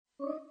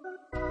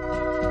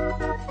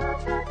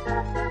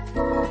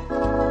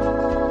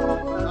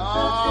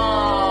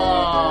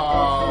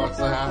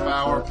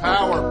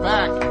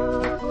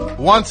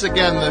Once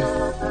again, the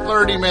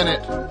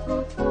 30-minute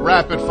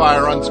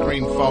rapid-fire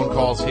unscreened phone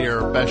calls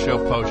here. Best show,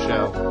 post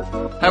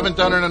show. Haven't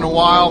done it in a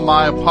while.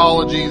 My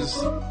apologies.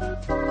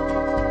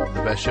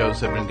 The best shows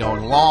have been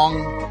going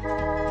long.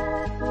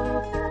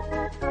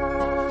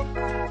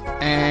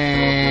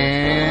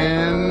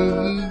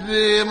 And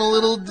I'm a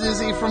little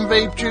dizzy from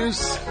vape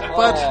juice.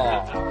 But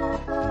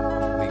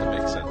I think it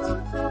makes sense.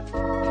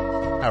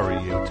 how are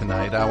you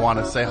tonight? I want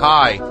to say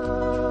hi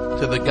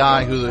to the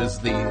guy who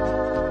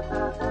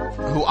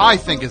I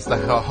think is the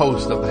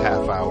host of the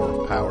half hour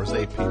of Powers,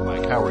 AP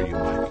Mike. How are you,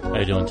 Mike? How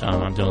you doing,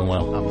 Tom? I'm doing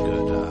well. I'm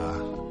good.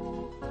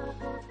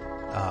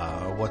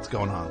 What's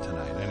going on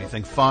tonight?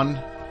 Anything fun?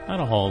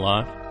 Not a whole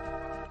lot.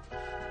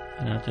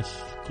 Just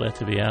glad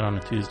to be out on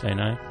a Tuesday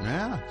night.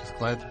 Yeah, just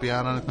glad to be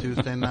out on a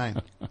Tuesday night.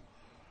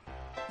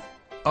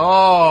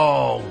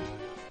 Oh,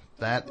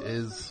 that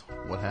is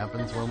what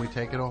happens when we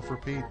take it off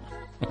repeat.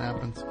 It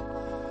happens.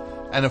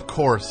 And of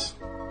course,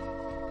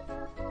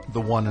 the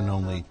one and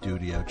only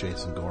Dudio,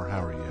 Jason Gore.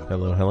 How are you?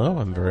 Hello, hello.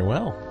 I'm very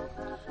well.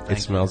 Thank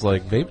It smells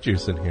like vape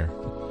juice in here.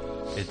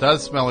 It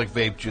does smell like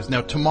vape juice.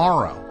 Now,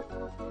 tomorrow,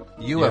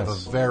 you have a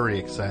Yes. very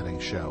exciting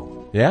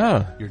show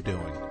Yeah. you're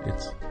doing.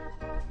 It's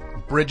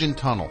Bridge and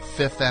Tunnel,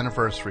 5th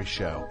anniversary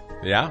show.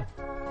 yeah.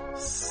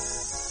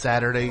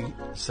 Saturday,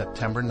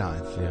 September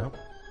 9th, Yeah.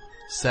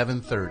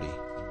 7:30.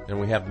 And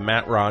we have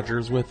Matt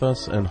Rogers with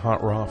us and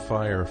Hot Raw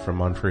Fire from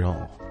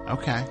Montreal.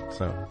 Okay.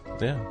 So,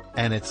 yeah.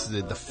 And it's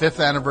the 5th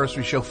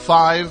anniversary show,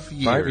 5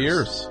 years. 5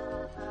 years.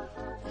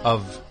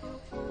 Of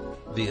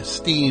the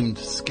esteemed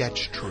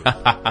sketch troupe,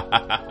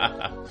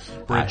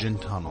 Bridge and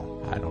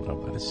Tunnel. I don't know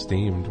about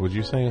esteemed. Would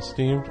you say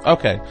esteemed?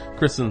 Okay.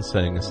 Kristen's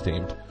saying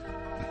esteemed.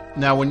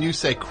 Now, when you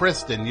say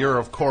Kristen, you're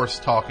of course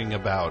talking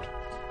about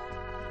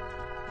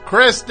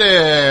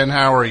Kristen.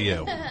 How are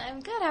you? I'm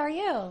good. How are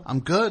you? I'm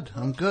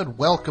good.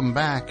 Welcome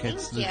back. Thank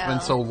It's you. been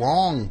so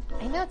long,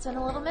 I know it's been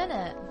a little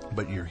minute.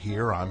 but you're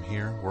here. I'm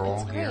here. We're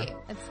all It's here great.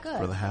 It's good.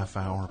 for the half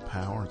hour of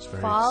power. It's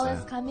very Fall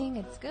exciting. is coming.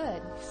 It's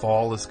good.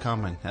 Fall is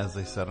coming, as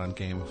they said on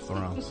Game of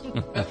Thrones.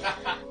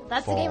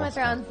 That's Fall the Game is of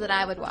Thrones that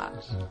I would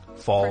watch.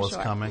 Fall for is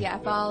sure. coming. Yeah,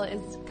 fall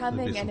is There'll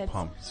coming, be some and it's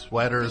pumpkin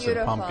sweaters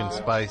beautiful. and pumpkin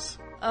spice.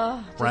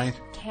 just Right?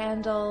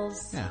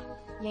 candles. Yeah,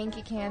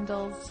 Yankee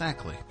candles.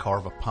 exactly.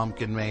 Carve a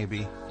pumpkin,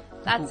 maybe.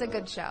 That's a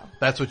good show.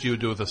 That's what you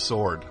would do with a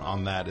sword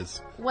on that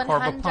is One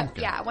carve a hundo,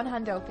 pumpkin. yeah,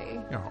 100 p.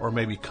 Yeah, or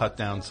maybe cut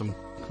down some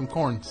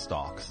corn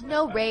stalks.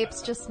 No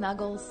rapes, just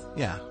snuggles.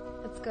 Yeah.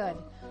 It's good.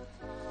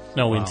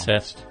 No Wow.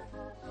 incest.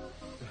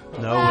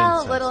 No well,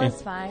 incest. little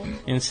is fine.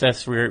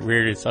 Incest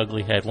reared its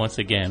ugly head once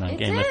again on It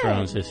Game of did.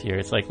 Thrones this year.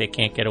 It's like they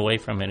can't get away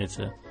from it. It's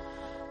a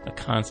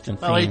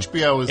constant theme. Well,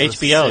 HBO is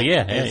HBO, a sick,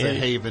 yeah. is a Yeah.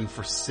 haven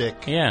for sick,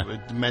 Yeah.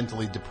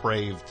 mentally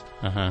depraved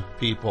Uh-huh.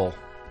 people.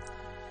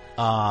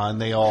 And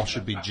they all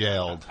should be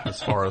jailed,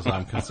 as far as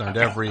I'm concerned.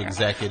 Every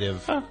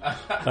executive,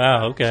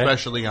 Wow, okay.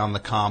 especially on the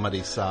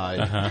comedy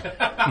side. Uh-huh.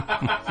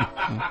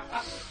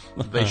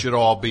 They should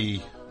all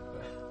be.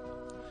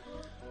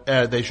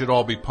 They should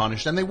all be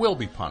punished, and they will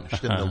be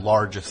punished in the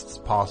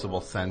largest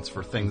possible sense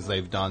for things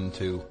they've done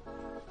to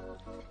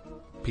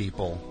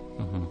people,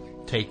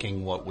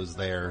 taking what was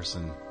theirs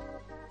and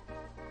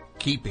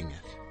keeping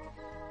it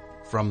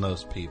from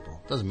those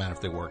people. Doesn't matter if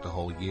they worked a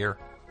whole year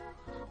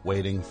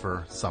waiting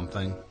for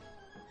something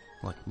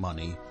like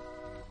money.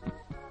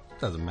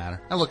 Doesn't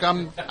matter. And look, I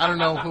don't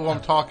know who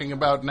I'm talking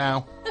about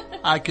now.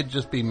 I could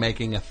just be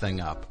making a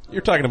thing up.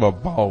 You're talking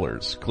about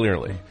Ballers,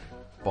 clearly.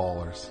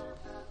 Ballers.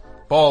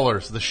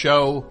 Ballers, the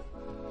show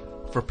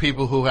for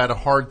people who had a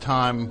hard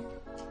time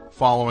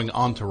following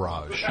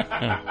Entourage.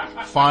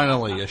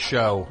 Finally, a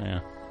show. Yeah.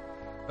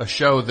 A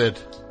show that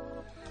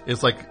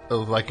is like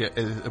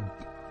a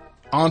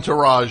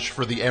Entourage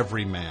for the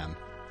everyman.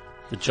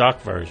 The jock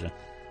version.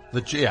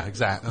 Yeah,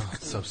 exactly. Oh,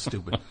 it's so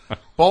stupid.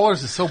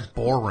 Ballers is so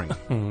boring.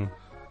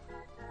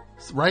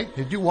 Right?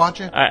 Did you watch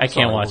it? I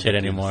Sorry, can't watch we'll it get to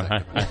anymore.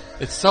 second.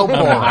 It's so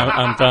boring.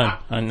 I'm done.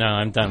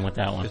 I'm done with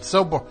that one. It's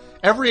so boring.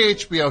 Every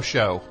HBO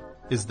show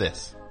is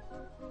this.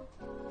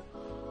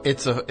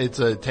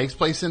 It takes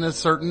place in a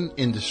certain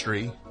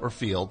industry or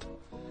field,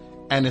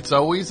 and it's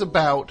always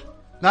about,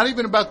 not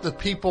even about the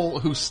people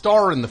who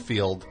star in the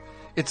field,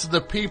 it's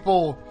the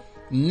people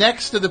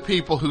next to the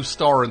people who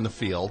star in the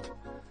field,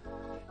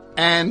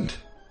 and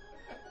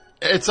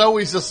it's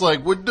always just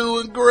like, we're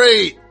doing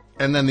great,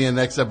 and then the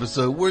next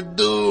episode, we're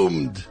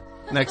doomed.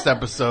 Next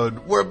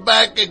episode, we're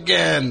back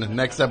again.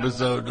 Next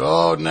episode,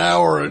 oh,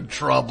 now we're in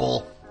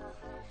trouble.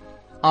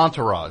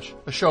 Entourage,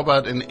 a show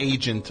about an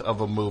agent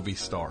of a movie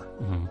star.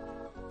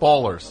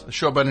 Ballers, a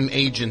show about an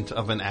agent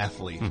of an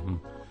athlete.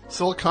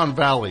 Silicon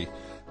Valley,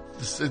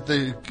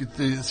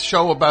 the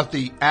show about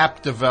the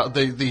app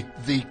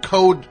the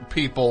code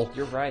people.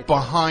 You're right.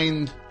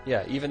 Behind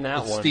Yeah, even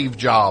that one. Steve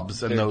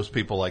Jobs and They're- those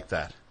people like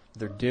that.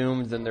 They're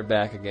doomed, then they're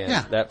back again.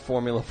 Yeah. That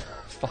formula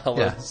follows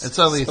Yeah, it's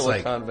only- it's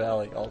like- Silicon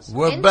Valley also.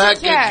 We're back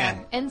Insecure.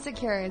 again.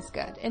 Insecure is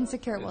good.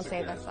 Insecure will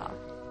save us all.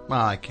 Well,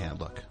 I can't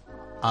look.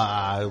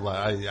 I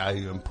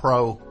am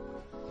pro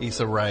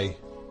Issa Rae.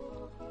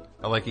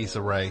 I like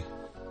Issa Rae.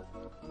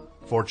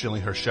 Fortunately,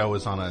 her show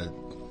is on a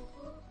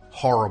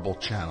horrible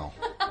channel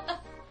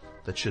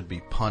that should be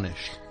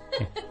punished.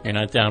 You're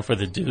not down for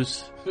the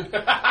deuce? Now,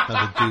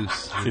 the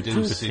Deuce. The Deuce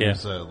Deuce,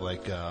 seems yeah.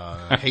 like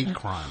a hate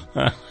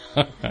crime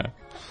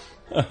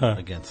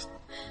against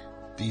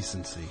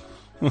decency.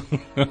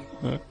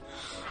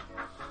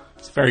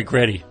 It's very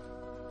gritty.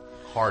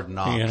 Hard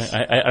knocks.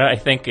 Yeah, I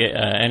think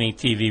any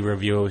TV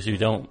reviewers who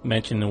don't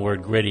mention the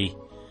word gritty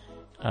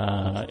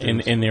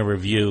in their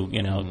review,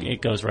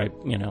 it goes right.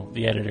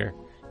 The editor,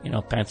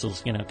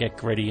 pencils, get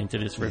gritty into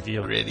this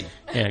review. Gritty.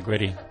 Yeah,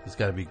 gritty. It's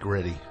got to be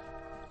gritty.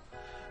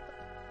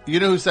 You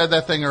know who said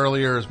that thing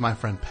earlier is my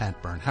friend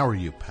Pat Byrne. How are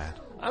you, Pat?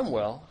 I'm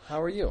well. How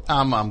are you?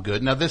 I'm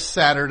good. Now, this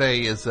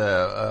Saturday is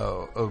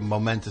a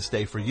momentous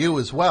day for you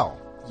as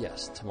well.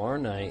 Yes, tomorrow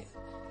night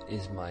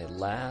is my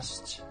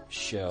last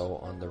show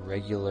on the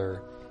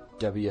regular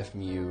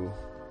WFMU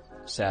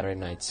Saturday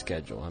night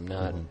schedule. I'm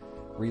not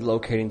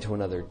relocating to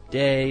another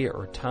day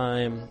or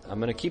time. I'm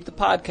going to keep the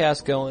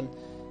podcast going,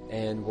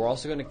 and we're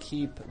also going to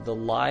keep the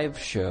live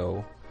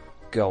show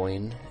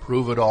going.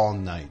 Prove It All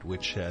Night,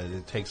 which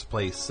it takes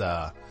place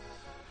a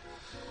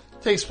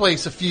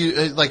few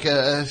like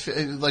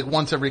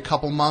once every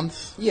couple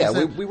months.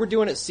 Yeah, we were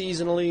doing it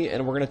seasonally,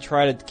 and we're going to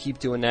try to keep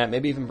doing that.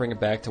 Maybe even bring it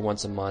back to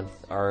once a month.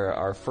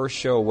 Our first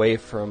show away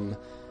from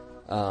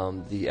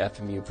the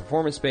FMU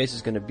Performance Space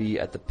is going to be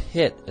at the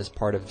Pit as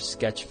part of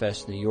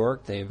Sketchfest New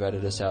York. They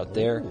invited us out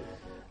there.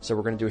 So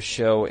we're going to do a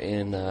show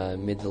in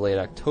mid to late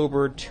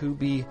October to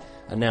be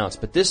announced.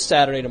 But this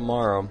Saturday,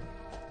 tomorrow,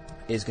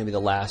 is going to be the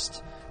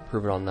last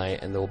Prove It All Night,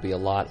 and there will be a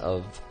lot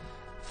of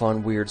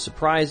fun, weird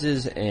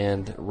surprises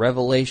and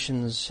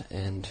revelations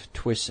and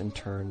twists and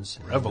turns.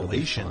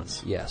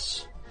 Revelations?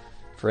 Yes.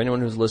 For anyone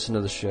who's listened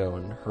to the show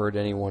and heard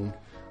anyone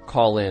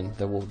call in,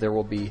 there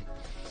will be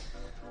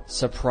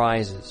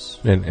surprises.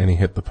 And he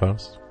hit the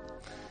post?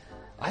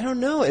 I don't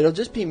know. It'll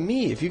just be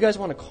me. If you guys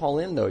want to call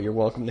in, though, you're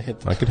welcome to hit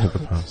the I could hit the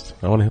post.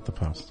 I want to hit the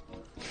post.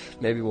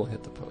 Maybe we'll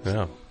hit the post.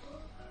 Yeah.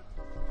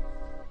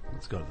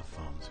 Let's go to the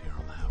phones here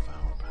on the Half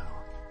Hour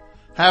Power.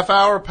 Half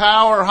Hour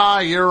Power,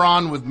 hi, you're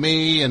on with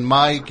me and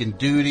Mike and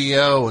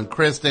Dudio and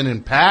Kristen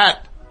and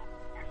Pat.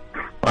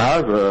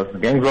 Wow, the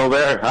gang's all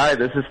there. Hi,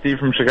 this is Steve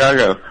from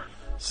Chicago.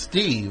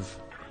 Steve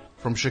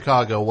from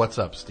Chicago, what's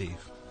up,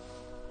 Steve?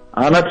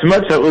 Not too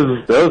much. That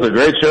was a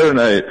great show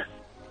tonight.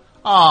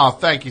 Oh,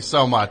 thank you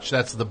so much.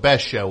 That's the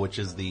best show, which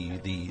is the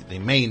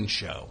main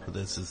show.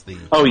 This is the...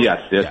 Oh,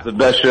 yes. Yeah. The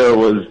best show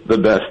was the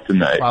best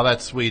tonight. Well,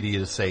 that's sweet of you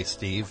to say,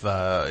 Steve.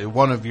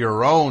 One of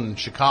your own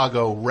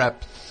Chicago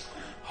rep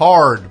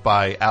hard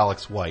by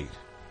Alex White.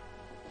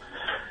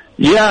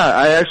 Yeah,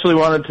 I actually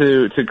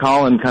wanted to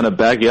call and kind of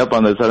back you up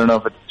on this. I don't know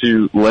if it's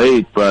too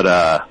late,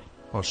 but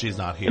Well, she's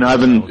not here. I've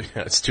been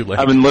It's too late.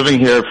 I've been living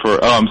here for.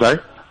 Oh, I'm sorry.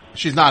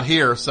 She's not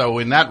here, so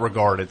in that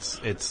regard, it's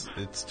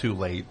too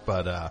late.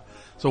 But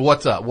so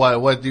what's up?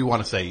 What do you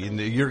want to say?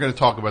 You're going to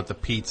talk about the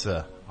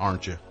pizza,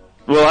 aren't you?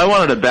 Well, I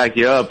wanted to back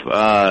you up.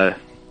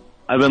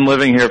 I've been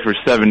living here for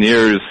 7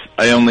 years.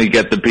 I only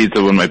get the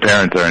pizza when my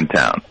parents are in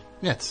town.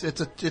 Yeah, it's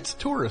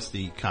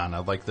touristy kind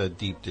of like the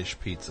deep dish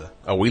pizza.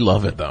 Oh, we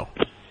love it, though.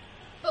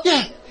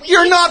 Yeah,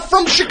 you're not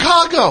from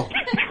Chicago.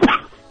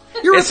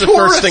 You're It's a the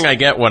tourist. first thing I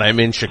get when I'm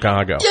in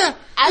Chicago. Yeah,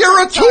 As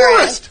you're a a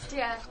tourist.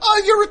 Yeah.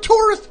 Oh, you're a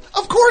tourist.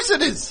 Of course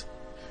it is.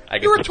 I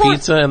get You're a the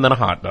tourist. pizza and then a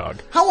hot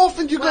dog. How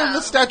often do you go to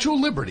the Statue of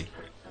Liberty?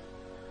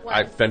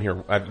 I've been here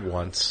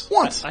once.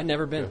 Once. I've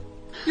never been.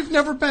 You've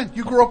never been.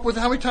 You grew up with,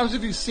 how many times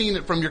have you seen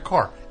it from your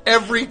car?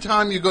 Every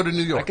time you go to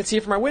New I York. could see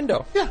it from my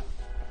window. Yeah.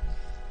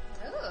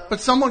 But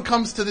someone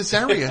comes to this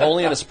area.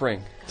 Only in the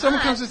spring.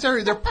 Someone comes to this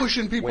area, they're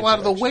pushing people out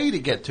of the way to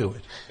get to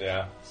it.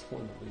 Yeah.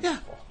 Yeah.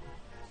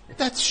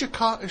 That's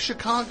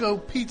Chicago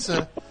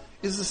pizza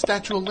is the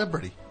Statue of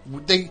Liberty.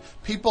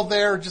 People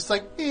there are just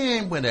like,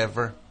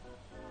 whatever.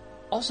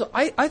 Also,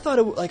 I thought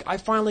it I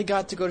finally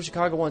got to go to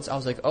Chicago once. I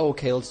was like, oh,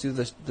 okay, let's do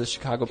the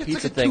Chicago It's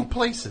pizza like thing. two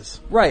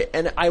places. Right,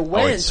 and I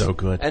went. it's so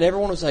good. And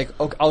everyone was like,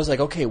 okay, I was like,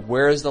 okay,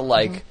 where's the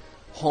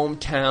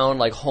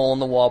hometown, hole in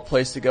the wall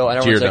place to go?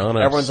 And Giordano's.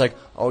 everyone's like,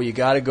 oh, you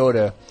got to go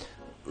to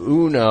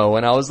Uno.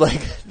 And I was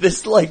like,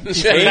 this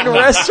chain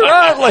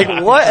restaurant,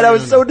 what? And I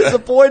was so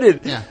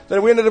disappointed. Yeah.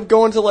 Then we ended up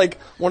going to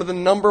one of the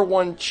number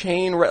one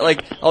chain. I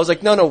was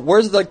like, no,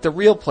 where's the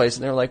real place?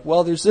 And they were like,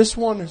 well, there's this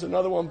one, there's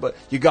another one, but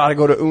you got to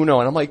go to Uno.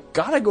 And I'm like,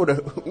 gotta go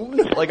to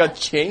Uno, a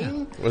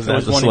chain? Was There that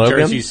was the one slogan? in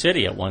Jersey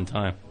City at one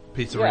time.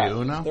 Pizzeria Yeah,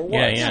 Uno? there was.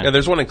 Yeah. Yeah,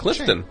 there's one in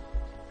Clifton.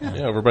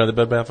 Yeah, over by the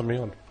Bed Bath &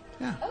 Beyond.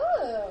 Yeah.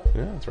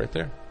 Yeah, it's right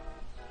there.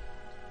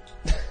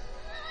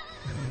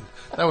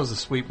 That was a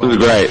sweet It was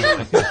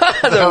moment. great.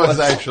 That was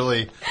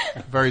actually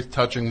a very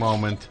touching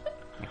moment.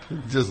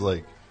 Just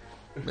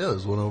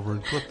there's one over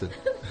in Clifton.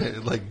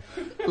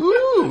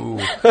 Ooh.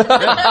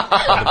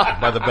 Yeah,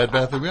 by the Bed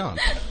Bath & Beyond.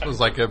 It was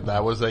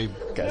that was a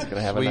Guys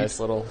gonna have a sweet nice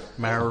little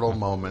marital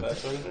moment.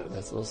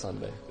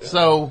 Sunday.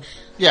 So,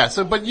 yeah,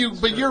 but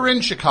you're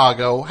in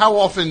Chicago. How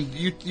often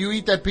you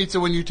eat that pizza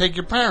when you take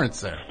your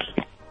parents there?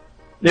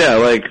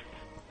 Yeah,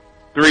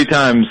 3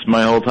 times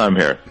my whole time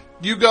here.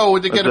 You go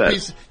to get What's a that?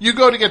 pizza. You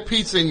go to get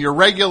pizza in your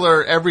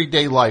regular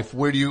everyday life.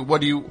 What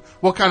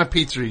kind of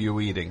pizza are you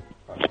eating?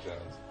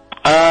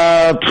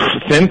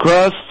 Thin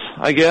crust,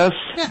 I guess.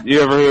 Yeah.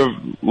 You ever hear of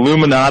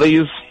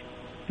Illuminati's?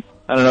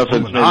 I don't know if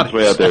it's made its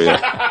way out there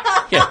yet.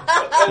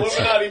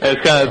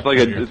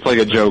 It's like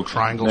a joke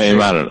Triangle name.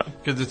 shape. I don't know.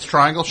 Because it's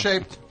triangle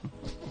shaped.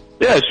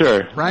 Yeah,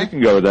 sure. Right? You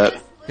can go with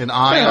that. An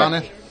eye on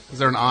it. Is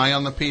there an eye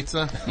on the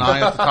pizza? An eye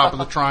at the top of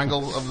the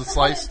triangle of the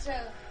slice?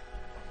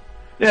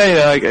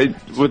 Yeah.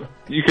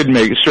 You could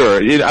make sure.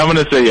 I'm going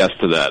to say yes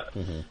to that.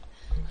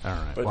 All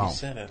right. But well, you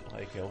said it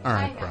like it was. all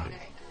right, Brian.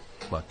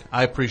 Look,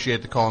 I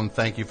appreciate the call and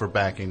thank you for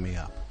backing me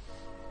up.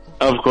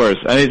 Of course.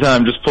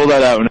 Anytime. Just pull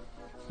that out.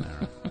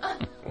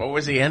 What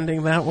was he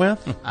ending that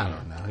with? I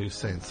don't know. He was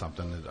saying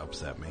something that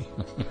upset me.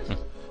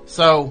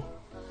 So,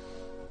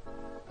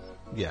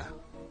 yeah,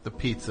 the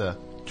pizza,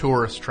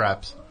 tourist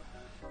traps.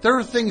 There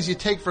are things you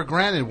take for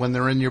granted when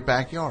they're in your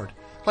backyard.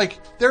 Like,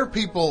 there are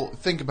people,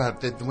 think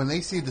about it, that when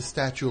they see the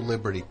Statue of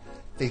Liberty,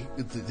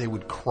 they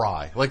would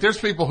cry. Like, there's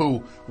people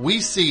who, we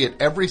see it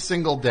every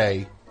single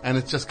day, and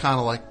it's just kind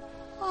of like,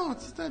 oh,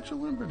 it's the Statue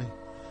of Liberty.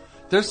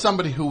 There's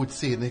somebody who would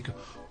see it and they go,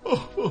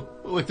 oh,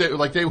 like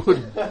they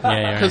would,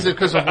 because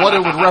of what it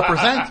would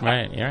represent.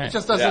 Right, you're right. It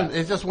just doesn't.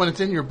 It's just when it's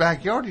in your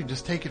backyard, you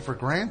just take it for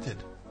granted.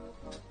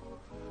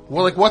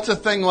 Well, like, what's a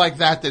thing like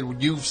that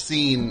you've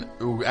seen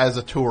as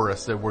a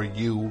tourist that where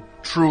you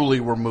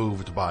truly were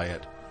moved by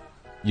it?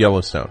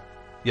 Yellowstone.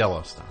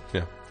 Yellowstone.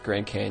 Yeah.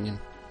 Grand Canyon.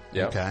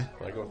 Yeah. Okay.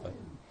 I go with that.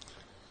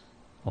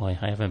 Boy,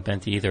 I haven't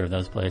been to either of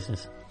those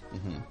places.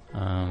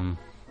 Trying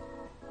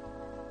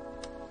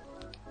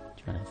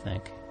to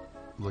think.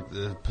 Like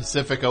the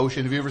Pacific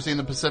Ocean. Have you ever seen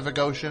the Pacific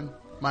Ocean,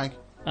 Mike?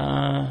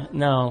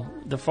 No.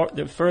 The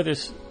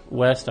furthest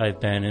west I've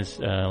been is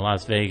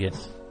Las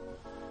Vegas.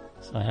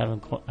 So I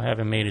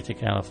haven't made it to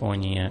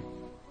California yet.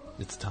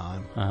 It's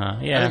time.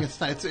 Yeah. I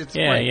think it's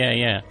yeah, great.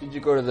 yeah. Did you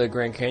go to the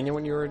Grand Canyon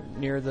when you were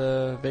near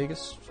the Vegas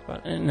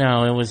spot?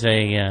 No, it was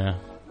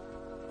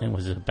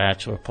a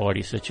bachelor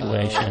party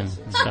situation.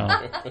 So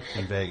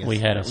In Vegas. we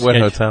had a What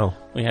hotel?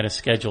 We had a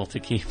schedule to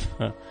keep.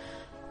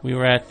 We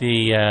were at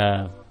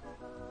the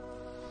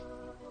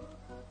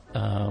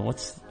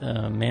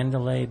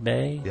Mandalay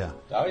Bay. Yeah.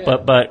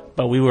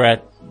 But we were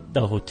at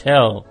the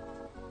hotel,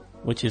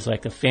 which is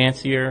like a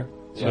fancier,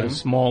 sort of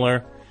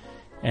smaller,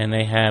 and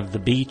they have the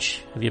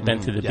beach. Have you been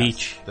to the Yes.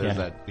 beach? There's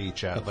that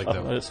beach out like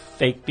the This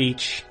fake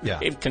beach Yeah.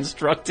 they've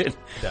constructed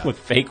Yeah. with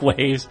fake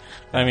waves.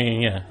 I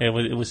mean, yeah,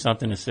 it was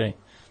something to see.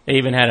 They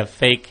even had a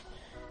fake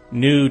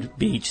nude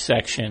beach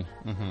section.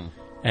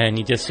 And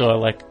you just saw,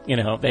 like,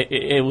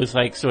 it was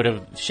like sort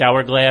of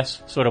shower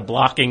glass, sort of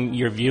blocking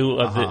your view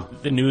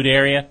of the nude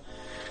area.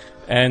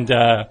 And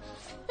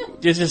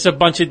there's just a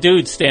bunch of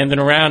dudes standing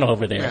around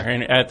over there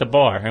and at the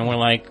bar. And we're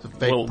like,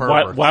 fake well,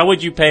 perverts. why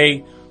would you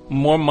pay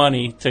more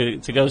money to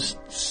go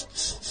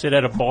sit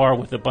at a bar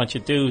with a bunch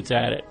of dudes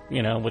at it,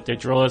 with their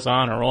drawers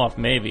on or off,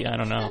 maybe. I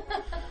don't know.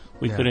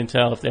 We couldn't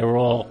tell if they were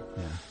all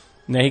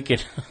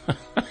naked.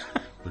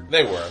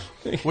 They were.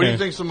 What do you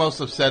think's the most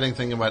upsetting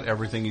thing about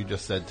everything you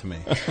just said to me?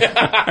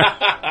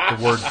 The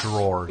word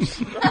drawers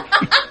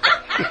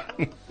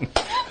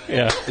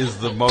Yeah. is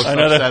the most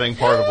Another- upsetting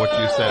part of what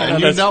you said, and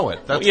you that's- know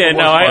it. That's Yeah, the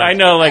no, worst part. I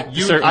know, like,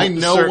 certain, I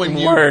know certain when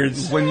you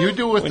words. when you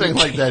do a thing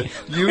like that,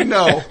 you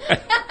know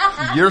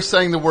you're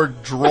saying the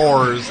word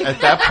drawers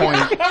at that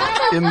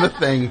point in the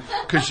thing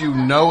because you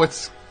know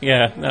it's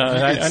Yeah, no,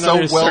 I know so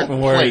there's well certain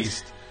words.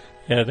 placed.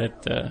 Yeah,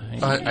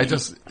 that I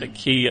just that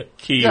key you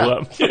Yeah.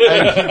 up.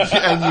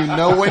 and you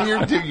know when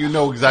you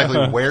know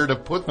exactly where to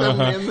put them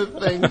in the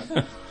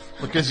thing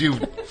because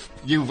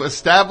you've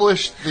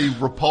established the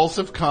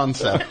repulsive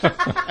concept,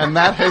 and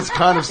that has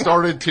kind of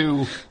started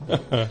to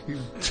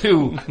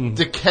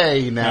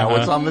decay now.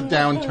 It's on the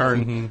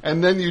downturn,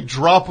 and then you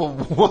drop a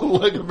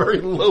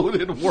very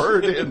loaded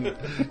word in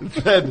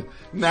that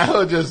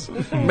now just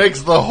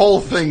makes the whole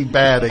thing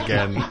bad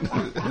again.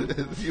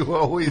 You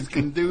always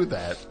can do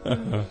that.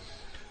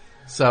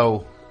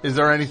 So, is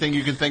there anything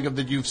you can think of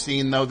that you've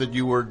seen, though, that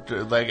you were,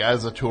 like,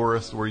 as a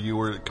tourist, where you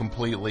were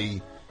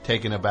completely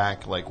taken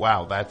aback? Like,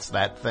 wow, that's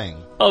that thing.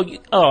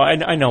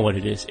 I know what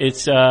it is.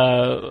 It's,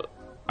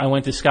 I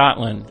went to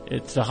Scotland.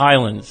 It's the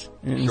Highlands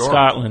in Sure.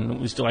 Scotland. It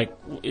was like,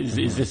 is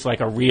this like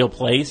a real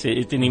place? It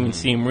didn't even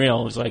seem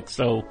real. It was like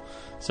so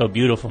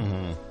beautiful.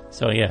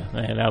 So yeah,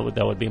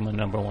 that would be my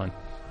number one.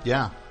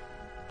 Yeah.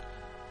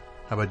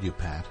 How about you,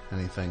 Pat?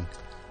 Anything?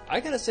 I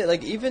gotta say,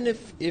 like, even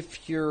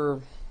if you're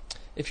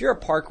a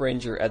park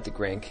ranger at the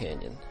Grand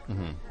Canyon,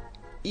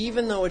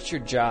 even though it's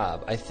your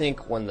job, I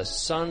think when the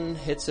sun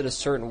hits it a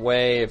certain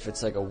way, if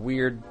it's like a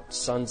weird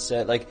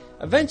sunset, like,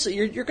 eventually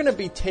you're going to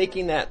be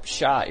taking that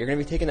shot. You're going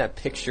to be taking that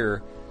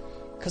picture.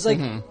 Because, like,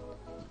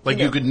 Like,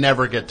 you could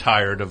never get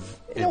tired of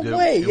In a it.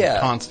 way, It would yeah.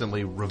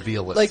 constantly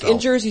reveal itself. like in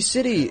Jersey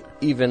City,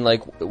 even,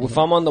 like, if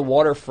I'm on the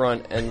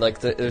waterfront and, like,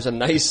 there's a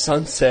nice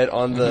sunset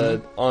on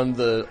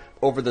the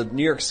over the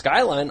New York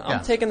skyline, Yeah.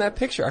 I'm taking that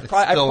picture. I still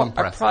probably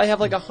impressive. have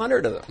like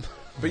 100 of them.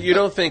 But you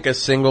don't think a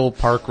single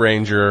park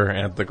ranger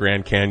at the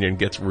Grand Canyon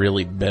gets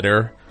really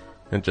bitter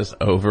and just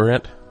over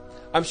it.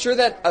 I'm sure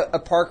that a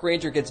park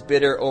ranger gets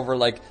bitter over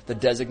like the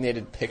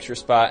designated picture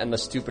spot and the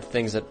stupid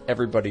things that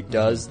everybody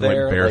does Like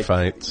there. bear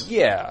fights.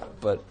 Yeah,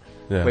 but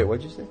Yeah. wait,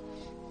 what'd you say?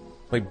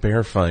 Like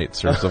bear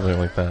fights or something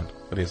like that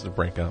he has to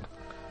break up.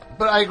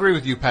 But I agree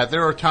with you, Pat.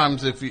 There are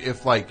times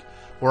if like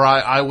where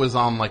I was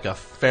on like a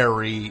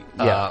ferry,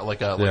 Yeah.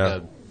 like a Yeah.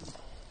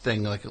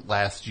 thing like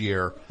last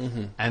year,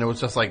 and it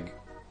was just like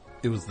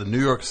it was the New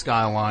York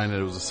skyline,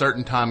 and it was a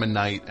certain time of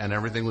night, and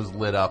everything was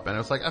lit up, and it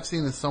was like I've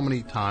seen this so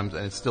many times,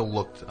 and it still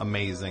looked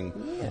amazing,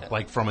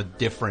 like from a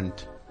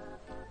different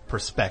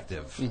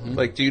perspective.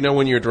 Like, do you know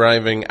when you're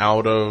driving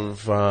out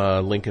of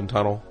Lincoln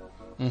Tunnel?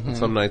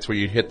 Some nights where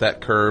you hit that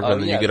curve Oh,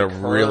 and then yeah, you get a the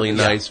curve, really yeah.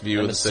 nice view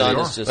And of the the sun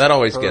city. is just That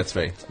always gets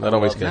me. perfect. That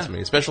always I gets love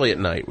me, especially at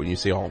night when you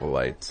see all the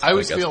lights. I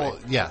always That gets feel, me.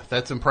 yeah,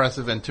 that's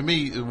impressive. And to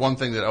me, one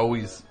thing that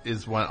always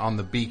is when on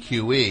the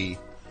BQE,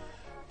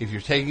 if you're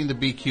taking the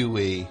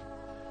BQE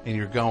and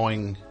you're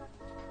going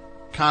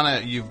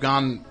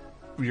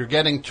you're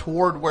getting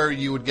toward where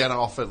you would get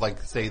off at,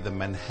 like, say, the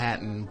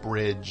Manhattan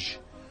Bridge.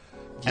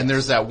 And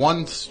there's that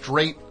one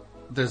straight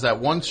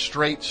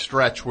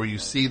stretch where you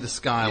see the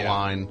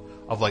skyline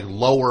of, like,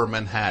 lower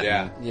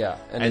Manhattan. Yeah,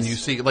 And you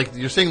see, like,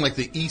 you're seeing, like,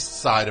 the east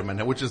side of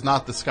Manhattan, which is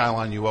not the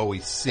skyline you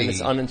always see. and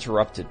it's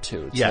uninterrupted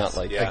too. It's Yes, not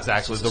like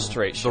exactly. it's just a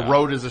straight the shot.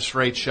 road is a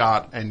straight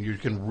shot, and you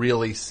can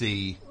really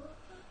see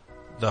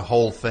the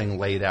whole thing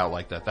laid out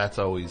like that. That's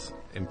always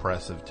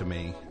impressive to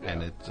me,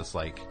 and it's just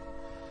like,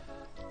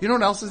 you know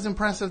what else is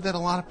impressive that a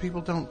lot of people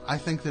don't? I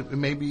think that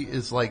maybe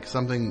is like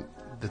something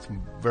that's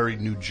very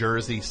New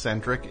Jersey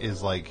centric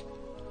is like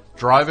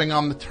driving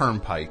on the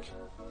turnpike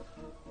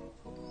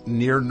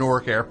near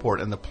Newark Airport,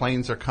 and the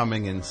planes are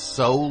coming in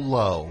so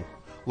low,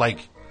 like.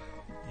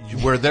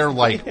 Where they're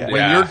like,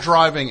 when you're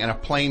driving and a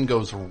plane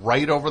goes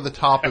right over the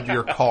top of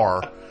your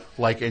car,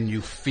 like, and you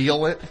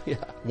feel it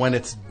when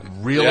it's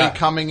really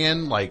coming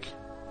in, like,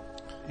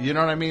 you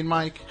know what I mean,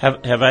 Mike? Have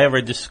I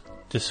ever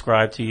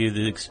described to you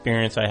the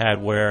experience I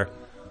had where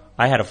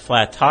I had a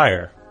flat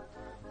tire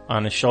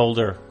on the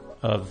shoulder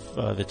of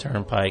the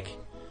turnpike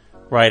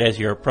right as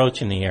you're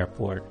approaching the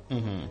airport?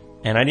 Mm-hmm.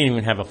 And I didn't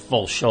even have a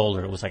full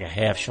shoulder. It was like a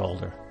half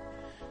shoulder.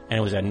 And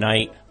it was at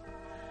night.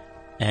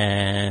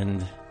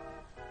 And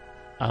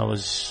I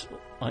was,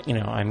 I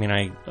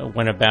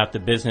went about the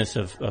business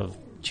of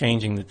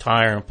changing the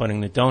tire and putting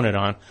the donut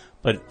on,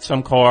 but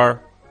some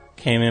car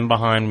came in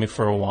behind me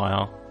for a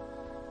while,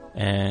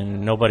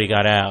 and nobody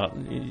got out.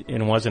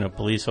 It wasn't a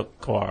police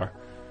car,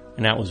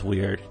 and that was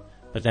weird.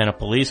 But then a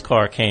police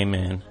car came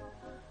in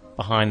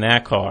behind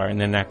that car,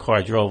 and then that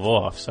car drove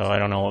off, so I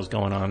don't know what was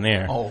going on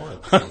there. Oh,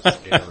 that's so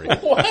scary.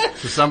 What?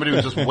 So somebody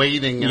was just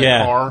waiting in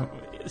a car?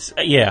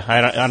 Yeah,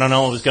 I don't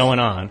know what was going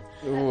on.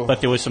 But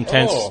there was some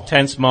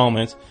tense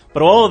moments.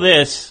 But all of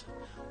this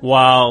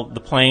while the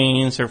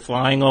planes are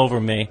flying over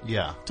me.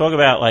 Yeah. Talk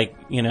about, like,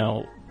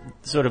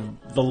 sort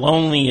of the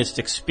loneliest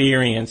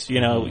experience.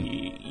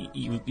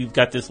 You've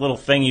got this little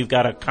thing you've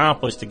got to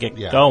accomplish to get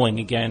going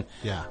again.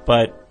 Yeah.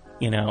 But,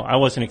 I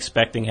wasn't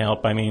expecting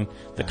help. I mean,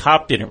 the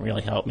cop didn't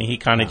really help me. He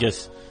kind of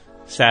just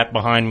sat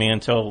behind me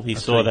until he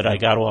saw that I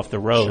got off the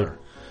road. Sure.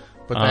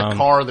 But that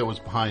car that was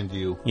behind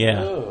you,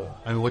 Yeah.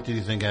 I mean, what did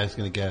you think I was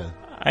going to get?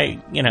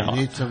 You You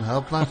need some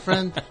help, my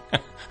friend? I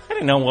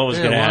didn't know what was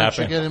going to Why don't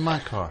happen. you get in my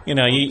car?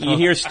 You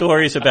hear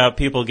stories about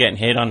people getting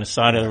hit on the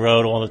side of the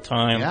road all the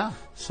time. Yeah.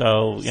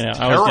 So,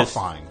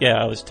 terrifying.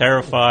 I was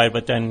terrified,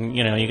 but then,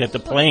 you get the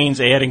planes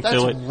adding That's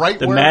to it. right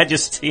the where-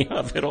 majesty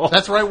of it all.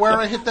 That's right where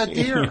I hit that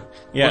deer.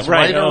 Yeah, was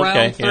right. right around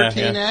Okay.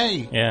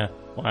 13A. Yeah.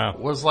 Wow.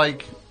 Was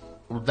like,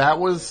 that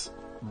was,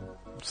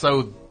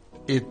 so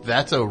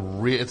it's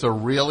a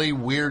really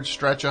weird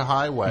stretch of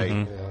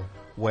highway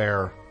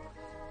where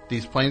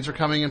these planes are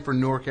coming in for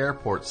Newark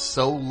Airport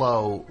so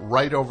low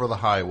right over the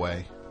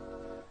highway,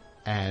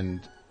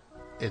 and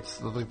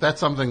that's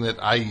something that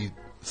I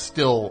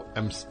still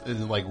am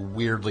like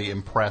weirdly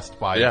impressed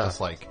by. Yeah. Just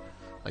like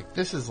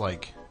this is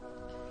like,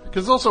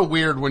 because it's also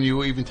weird when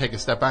you even take a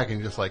step back and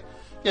you're just like,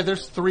 yeah,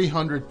 there's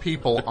 300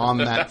 people on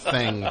that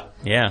thing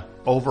Yeah.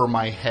 over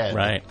my head.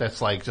 Right.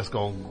 That's like just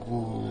going.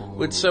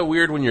 Ooh. It's so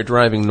weird when you're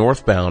driving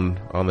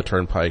northbound on the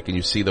turnpike and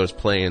you see those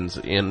planes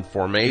in You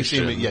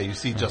formation. see, you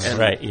see just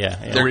Right. Yeah.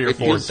 three or It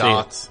four feels-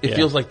 dots. It Yeah.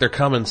 feels like they're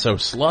coming so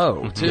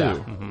slow, too. Yeah.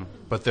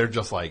 But they're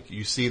just like,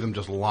 you see them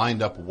just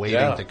lined up waiting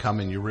Yeah. to come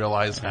in. You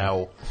realize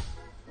how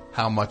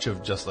much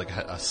of just like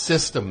a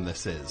system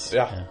this is.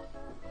 Yeah.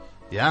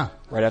 Yeah.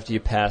 Right after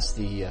you pass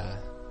the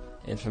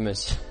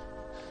infamous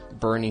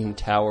burning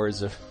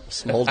towers of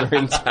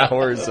smoldering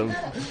towers of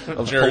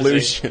Jersey.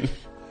 pollution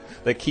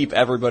that keep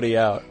everybody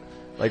out.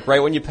 Like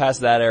right when you pass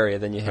that area,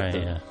 then you hit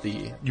Right,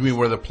 the You mean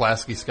where the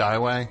Pulaski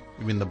Skyway?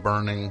 You mean the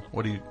burning?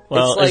 What do you?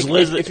 Well, it's like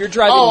Elizabeth- if you're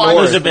driving Oh, north,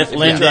 Elizabeth if you're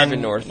Linden-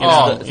 driving north,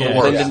 Oh, it's yeah. the Yeah.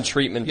 Linden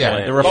treatment Yeah,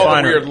 plant. the All the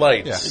refinery. weird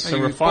lights. Yeah. It's You a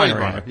mean refinery.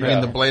 Blade Runner. You Yeah.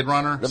 mean the Blade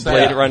Runner? The set?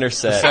 Blade Runner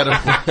set. Instead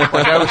of,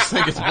 like I always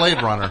think it's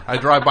Blade Runner. I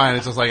drive by and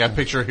it's just like I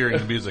picture hearing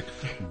the music.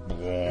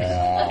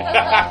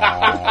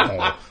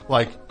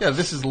 Like, yeah,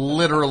 this is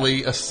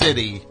literally a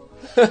city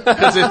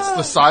because it's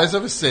the size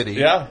of a city.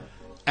 Yeah.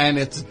 And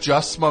it's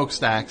just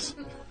smokestacks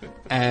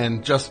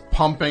and just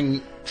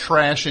pumping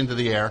trash into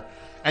the air.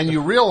 And you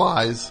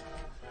realize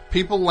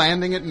people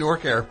landing at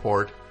Newark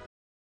Airport.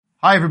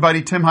 Hi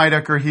everybody, Tim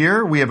Heidecker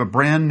here. We have a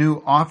brand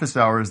new office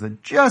hours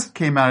that just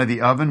came out of the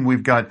oven.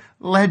 We've got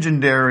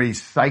legendary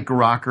psych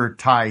rocker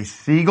Ty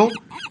Siegel.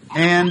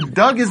 And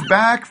Doug is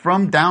back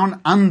from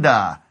down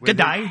under.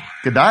 G'day.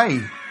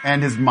 G'day.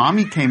 And his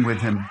mommy came with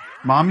him.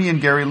 Mommy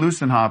and Gary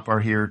Lusenhop are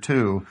here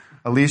too.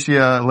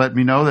 Alicia let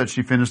me know that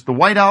she finished the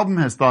White Album,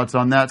 has thoughts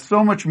on that.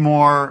 So much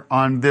more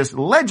on this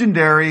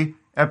legendary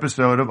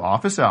episode of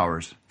Office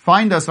Hours.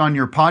 Find us on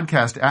your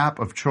podcast app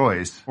of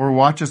choice or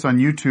watch us on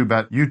YouTube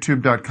at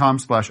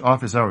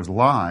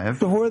youtube.com/officehours-live.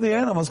 So who are the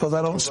animals? Because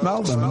I don't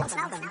smell them.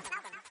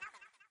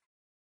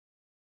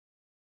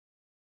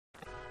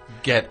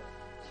 Get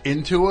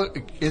into a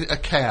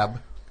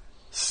cab,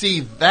 see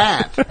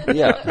that,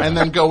 Yeah. and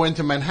then go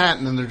into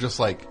Manhattan, and they're just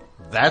like,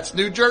 that's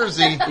New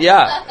Jersey.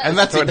 Yeah. And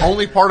that's the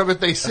only part of it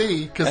they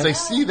see, because they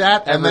see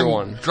that and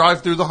Everyone. then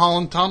drive through the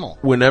Holland Tunnel.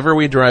 Whenever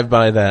we drive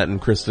by that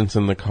and Kristen's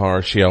in the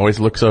car, she always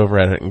looks over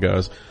at it and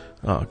goes,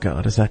 "Oh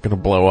God, is that going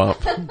to blow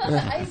up?"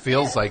 It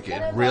feels like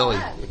it really.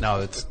 No,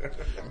 it's.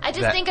 I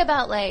just that- think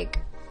about like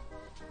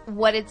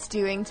what it's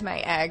doing to my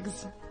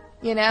eggs.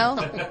 You know?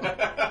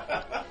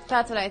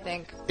 That's what I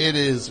think. It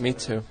is Me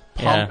too.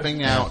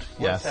 pumping out.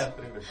 Yes.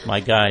 My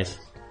guys.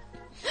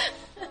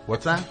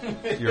 What's that?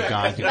 Your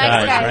guy. Mike's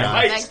guys, guys.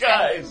 right? Mike's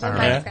guys. All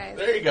Mike's right. guys.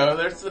 There you go.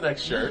 There's the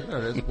next shirt. There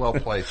it is. Well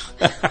placed.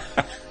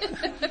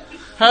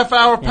 Half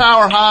hour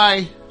power.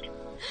 Hi.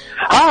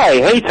 Hi,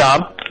 hey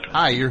Tom.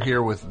 Hi, you're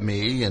here with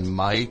me and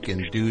Mike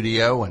and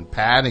Dudio and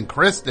Pat and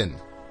Kristen.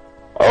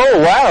 Oh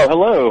wow,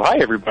 hello, hi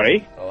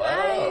everybody.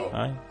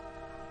 Hi.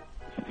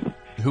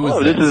 Who is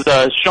Hello, this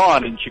is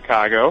Sean in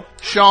Chicago.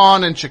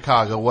 Sean in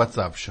Chicago. What's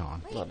up,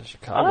 Sean? Not in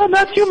Chicago.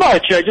 Not too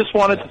much. I just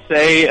wanted to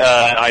say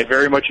I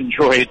very much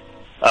enjoyed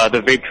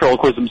the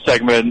ventriloquism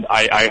segment.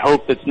 I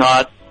hope it's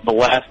not the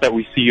last that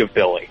we see of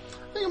Billy.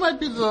 I think it might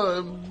be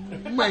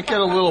might get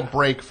a little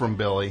break from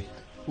Billy.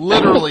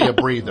 Literally a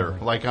breather.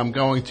 Like I'm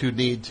going to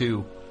need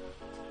to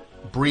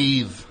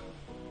breathe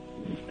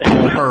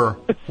her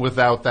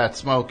without that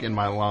smoke in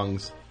my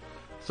lungs.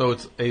 So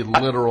it's a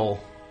literal,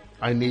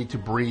 I need to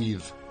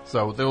breathe.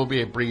 So there will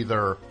be a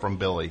breather from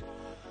Billy.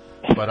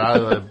 But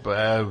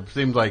it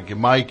seems like,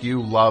 Mike,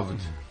 you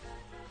loved,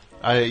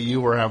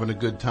 you were having a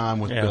good time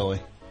with Yeah. Billy.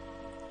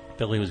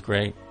 Billy was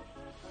great.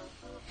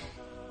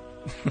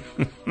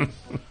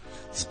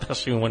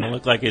 Especially when it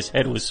looked like his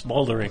head was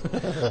smoldering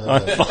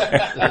on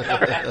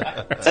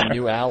fire. It's a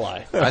new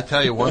ally. I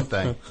tell you one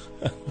thing,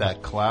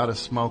 that cloud of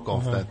smoke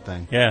off that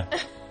thing. Yeah.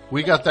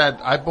 We got that.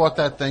 I bought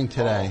that thing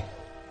today.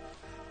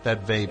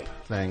 That vape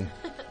thing.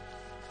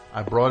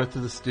 I brought it to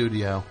the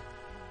studio.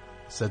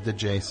 Said to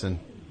Jason,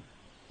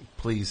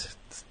 please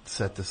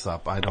set this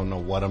up. I don't know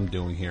what I'm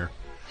doing here.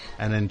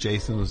 And then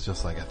Jason was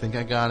just like, I think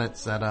I got it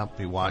set up.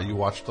 You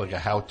watched like a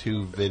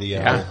how-to video.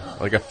 Yeah,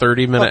 like a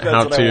 30-minute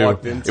That's what I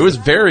walked how-to. into. It was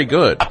very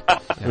good.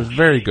 It was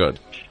very good.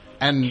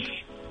 And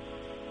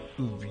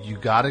you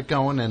got it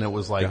going, and it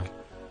was like, Yeah.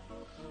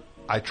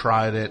 I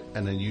tried it,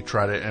 and then you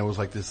tried it, and it was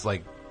like this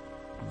like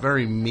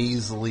very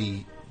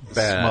measly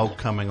Bad. smoke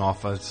coming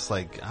off. I was just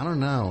like, I don't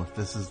know if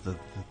this is the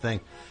thing.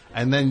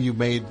 And then you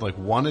made like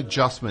one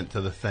adjustment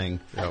to the thing,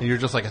 and you're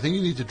just like, I think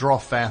you need to draw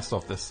fast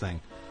off this thing.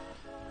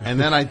 And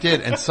then I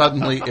did, and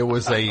suddenly it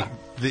was the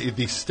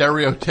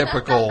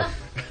stereotypical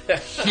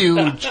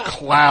huge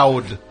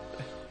cloud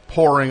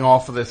pouring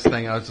off of this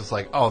thing. I was just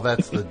like, oh,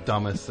 that's the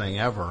dumbest thing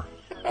ever.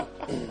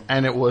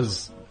 And it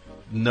was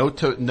no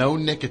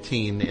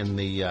nicotine in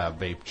the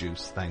vape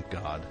juice, thank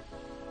God.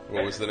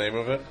 What was the name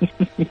of it?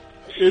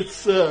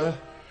 It's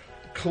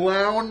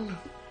clown.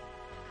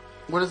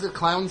 What is it?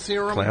 Clown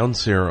serum. Clown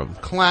serum.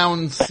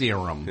 Clown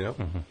serum. Yep.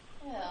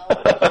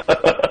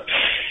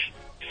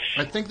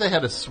 I think they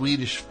had a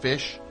Swedish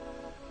fish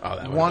Oh,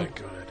 that one. would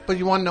be good. But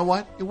you want to know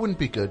what? It wouldn't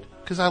be good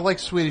because I like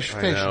Swedish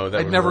fish. I know, that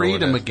I'd would never ruin eat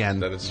them it. again.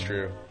 That is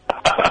true.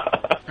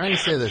 I can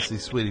say this: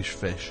 these Swedish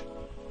fish.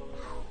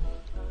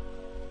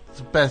 It's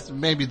the best,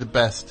 maybe the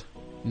best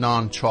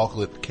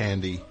non-chocolate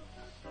candy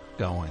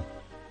going.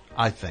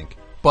 I think,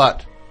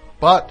 but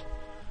I'm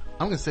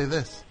going to say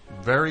this: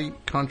 very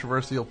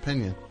controversial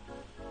opinion.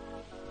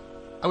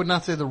 I would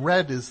not say the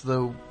red is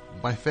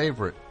my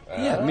favorite.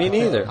 Yeah, me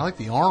neither. I like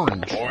the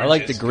orange. I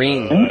like the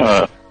green.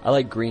 I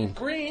like green.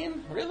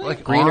 Green? Really? I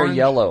like Green or orange.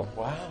 yellow.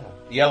 Wow.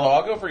 Yellow.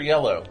 I'll go for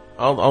yellow.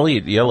 I'll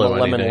eat yellow I'm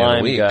a any lemon day of the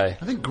lime week. guy.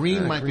 I think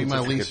green might be green's my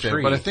like a least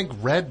favorite, tree. but I think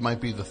red might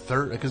be the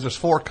third because there's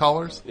 4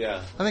 colors.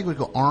 Yeah. I think we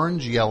go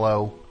orange,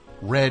 yellow,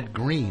 red,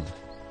 green.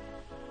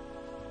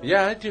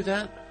 Yeah, I'd do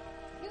that.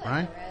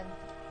 Right?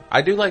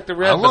 I do like the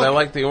red, I but look- I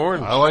like the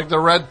orange. I like the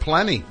red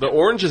plenty. The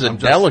orange is a I'm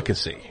just-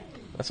 delicacy.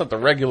 That's not the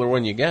regular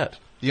one you get.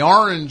 The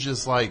orange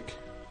is like,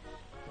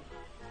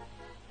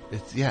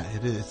 it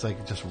is. It's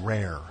like just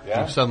rare.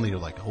 Yeah. Suddenly you're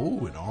like,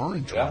 oh, an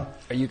orange one.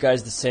 Are you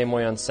guys the same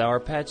way on Sour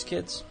Patch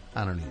Kids?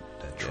 I don't eat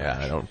that trash.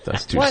 Yeah, I don't.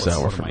 That's too What?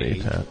 sour What for am I me,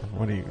 eating? Pat.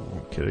 What are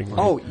you kidding me?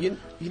 Oh, you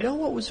know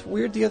what was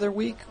weird the other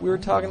week? We were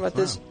talking about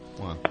this.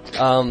 What?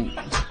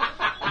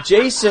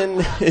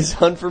 Jason is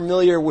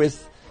unfamiliar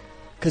with,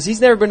 because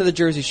he's never been to the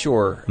Jersey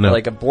Shore, No.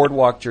 like a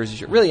boardwalk Jersey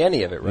Shore, really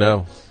any of it, right?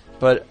 No.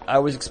 But I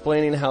was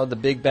explaining how the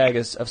big bag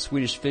of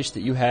Swedish fish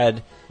that you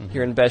had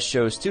here in Best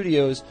Show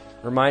Studios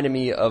reminded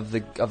me of the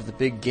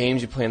big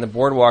games you play on the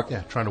boardwalk.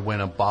 Yeah, trying to win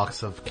a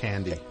box of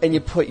candy. And you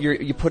put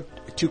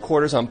 2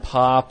 quarters on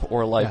pop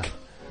or like,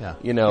 Yeah.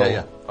 you know,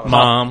 Yeah.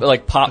 Mom.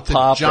 like pop. It's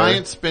a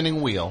giant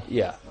spinning wheel.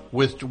 Yeah.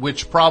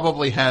 Which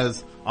probably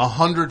has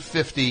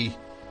 150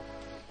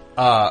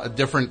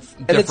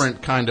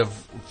 different kind of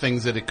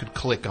things that it could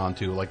click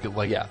onto, like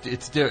Yeah.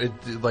 it's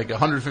like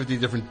 150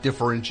 different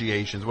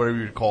differentiations, whatever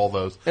you call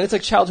those. And it's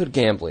like childhood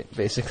gambling,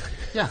 basically.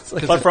 Yeah,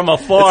 But from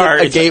afar,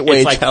 It's a gateway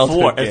it's like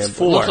childhood 4. game. It's It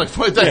 4. looks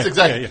like that's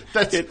exactly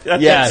that's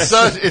Yes.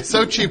 it's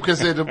so cheap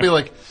because it'll be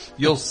like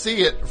you'll see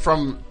it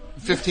from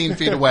 15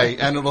 feet away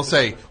and it'll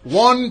say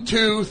 1,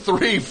 2,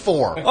 3,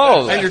 4.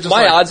 Oh, and you're just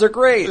my like, odds are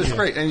great. It's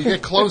great, and you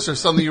get closer,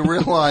 suddenly you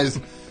realize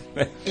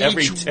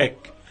Every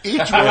tick.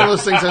 each one of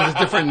those things has a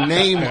different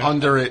name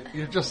under it.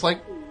 You're just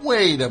like,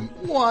 wait a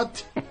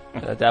what?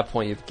 And at that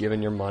point, you've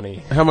given your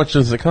money. How much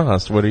does it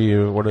cost? What are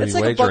you It's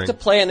like wagering? $1 to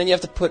play, and then you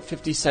have to put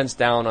 50 cents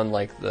down on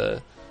like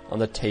on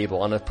the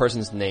table on a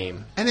person's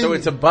name. And So then-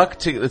 it's $1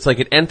 to, it's like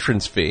an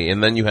entrance fee,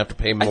 and then you have to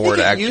pay I more think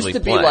to it actually used to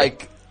play. be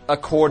like a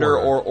quarter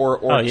or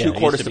Oh, yeah, 2 it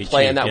quarters used to to be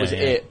play, cheap, and that yeah, was yeah.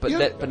 it.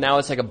 But now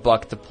it's like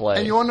 $1 to play.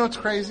 And you want to know what's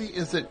crazy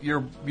is that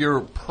you're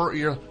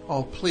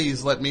oh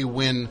please let me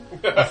win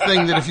a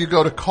thing that if you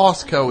go to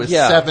Costco is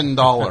Yeah. $7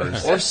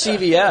 or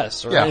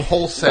CVS. Or yeah any-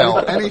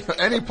 wholesale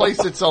any place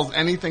that sells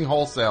anything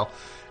wholesale,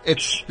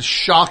 it's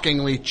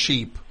shockingly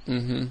cheap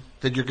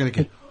that you're going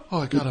to get. Oh,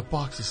 I got a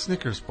box of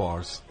Snickers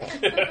bars.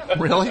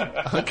 Really?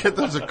 I get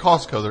those at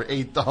Costco. They're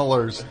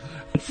 $8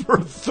 for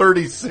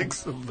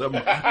 36 of them.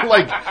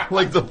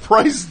 Like the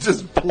price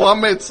just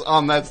plummets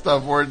on that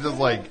stuff. Where it's just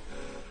like,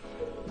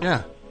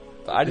 yeah.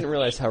 I didn't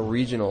realize how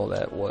regional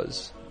that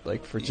was.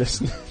 Like for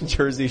just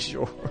Jersey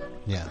Shore.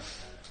 Yeah.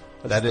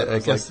 That I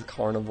is guess like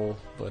Carnival,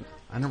 but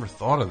I never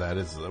thought of that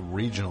as a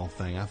regional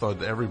thing. I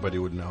thought everybody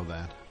would know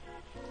that.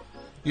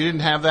 You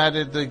didn't have that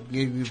at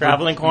the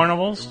Traveling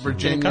carnivals?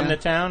 Virginia? Didn't come to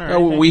town or No,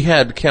 anything? we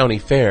had county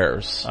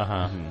fairs.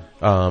 Uh-huh.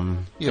 Yeah,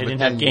 They but didn't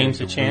then have games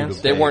you of go chance?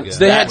 to They weren't- Vegas.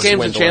 They That had was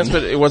games of chance,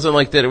 swindling. but it wasn't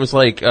like that. It was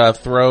like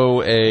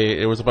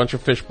it was a bunch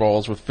of fish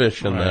balls with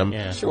fish in Right, them,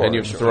 yeah. Sure, and you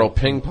have to sure. throw a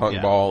ping pong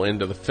Yeah. ball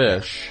into the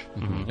fish,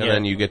 and Yeah.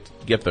 then you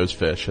get those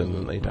fish, and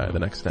then they die the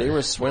next day. they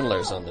were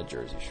swindlers on the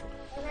Jersey Shore.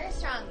 Very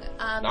strong.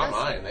 Not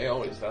mine. They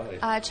always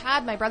die.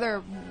 Chad, my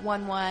brother,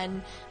 won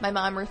one. My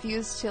mom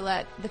refused to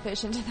let the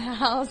fish into the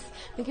house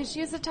because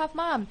she was a tough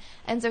mom.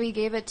 And so he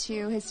gave it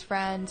to his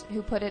friend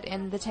who put it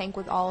in the tank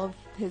with all of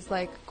his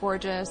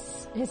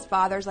his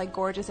father's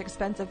gorgeous,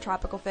 expensive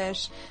tropical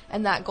fish.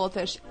 And that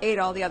goldfish ate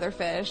all the other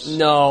fish.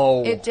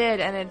 No. It did,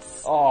 and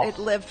Oh. it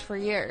lived for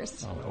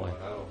years Oh, boy.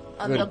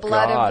 on Good the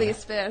blood God. of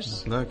these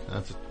fish. Look,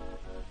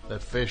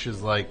 that fish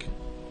is like.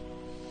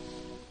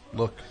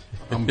 Look,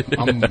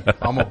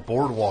 I'm a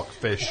boardwalk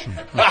fish,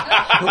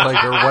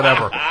 or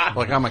whatever.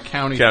 Like I'm a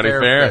county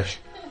fair fish.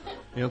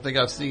 You don't think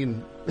I've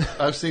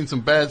seen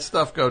some bad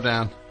stuff go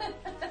down?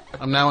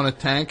 I'm now in a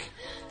tank.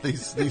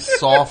 These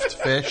soft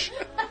fish.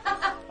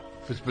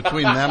 If it's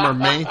between them or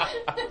me,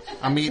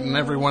 I'm eating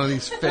every one of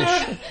these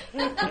fish.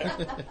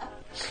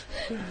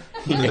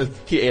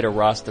 He ate a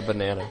Rasta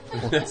banana.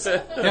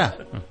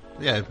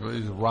 Yeah,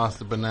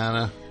 Rasta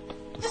banana.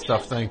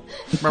 Stuff thing.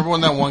 Remember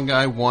when that one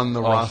guy won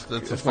the Rasta?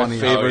 It's a That's my funny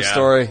favorite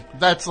story.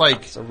 That's like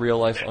It's a real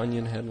life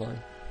Onion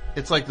headline.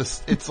 It's like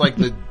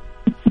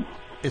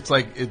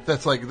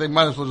they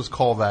might as well just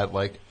call that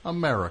like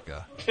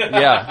America,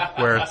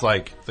 Yeah. where it's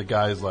like the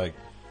guy's like,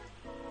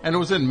 and it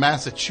was in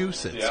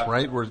Massachusetts,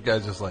 right? Where the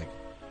guy's just like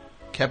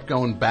kept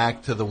going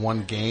back to the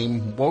one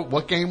game.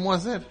 What game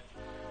was it?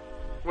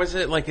 Was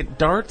it like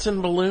darts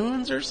and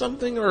balloons or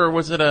something, or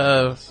was it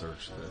a?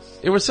 Search this.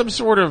 It was some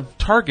sort of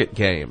Target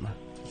game.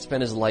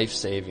 Spent his life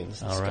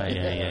savings. All right,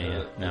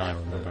 yeah. Now I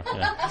remember.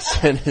 Yeah.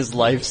 Spent his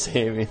life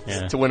savings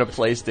Yeah. to win a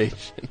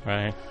PlayStation.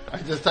 Right. I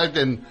just typed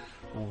in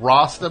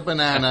Rasta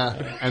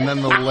banana and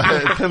then the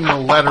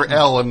letter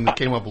L and it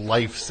came up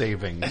life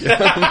savings.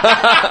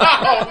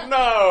 Oh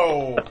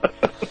no!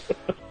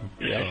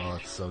 Oh,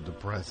 it's so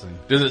depressing.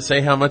 Does it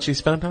say how much he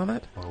spent on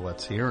it? Well,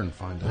 let's hear and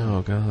find out.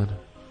 Oh god.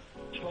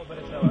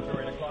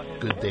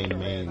 Good Day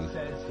Maine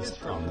is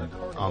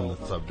on the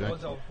subject.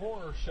 Was a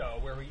horror show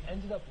where he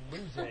ended up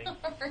losing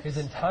his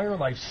entire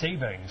life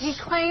savings. He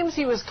claims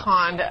he was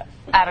conned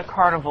at a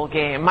carnival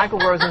game. Michael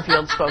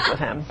Rosenfield spoke with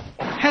him.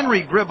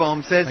 Henry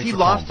Gribbohm says he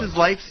lost his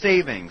life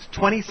savings,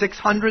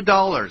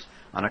 $2,600,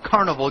 on a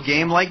carnival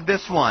game like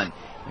this one.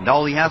 And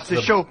all he has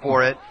to show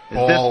for it is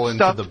this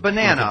stuffed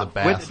banana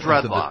with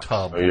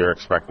dreadlocks. You're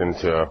expecting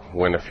to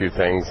win a few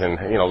things and,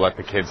 let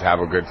the kids have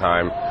a good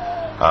time.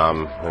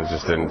 It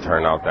just didn't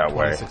turn out that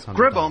way.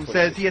 Gribbohm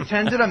says he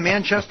attended a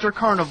Manchester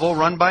carnival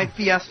run by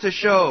Fiesta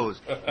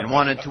Shows and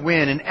wanted to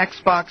win an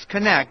Xbox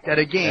Connect at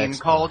a game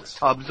called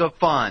Tubs of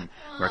Fun,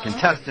 where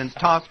contestants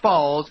toss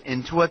balls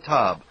into a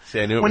tub.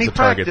 See, I knew it when was he a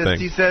Target practiced,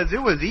 thing. he says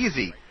it was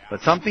easy.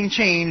 But something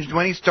changed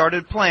when he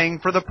started playing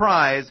for the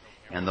prize,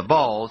 and the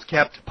balls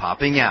kept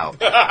popping out.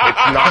 It's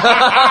not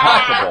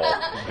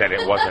possible that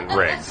it wasn't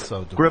rigged.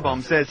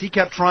 Gribham says he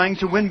kept trying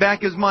to win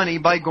back his money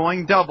by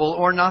going double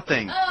or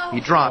nothing.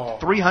 He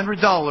dropped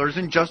 $300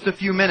 in just a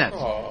few minutes,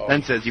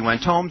 then says he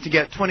went home to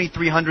get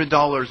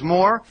 $2,300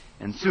 more,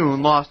 and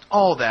soon lost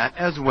all that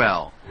as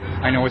well.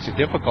 I know it's a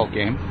difficult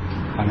game.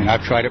 I mean,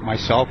 I've tried it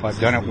myself. I've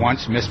done it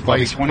once, missed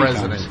probably 20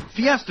 times.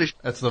 Fiesta.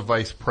 That's the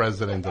vice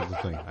president of the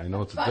thing. I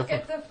know it's a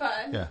Buckets of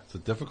fun. Yeah, it's a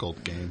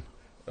difficult game.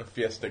 A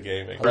Fiesta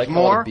gaming. I like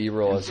more,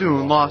 B-roll and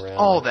soon lost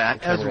all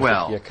that as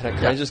well. Yeah,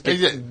 can I just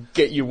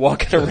get you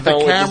walking around The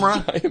with camera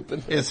this giant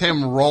banana? is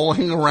him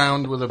rolling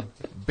around with a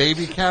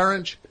baby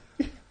carriage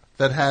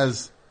that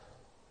has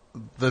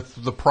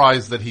the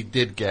prize that he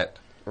did get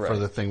for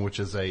the thing, which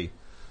is a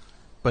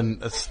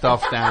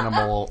stuffed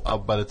animal,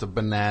 but it's a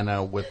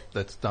banana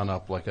that's done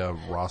up like a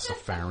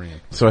Rastafarian.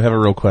 So I have a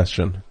real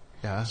question.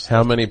 Yes.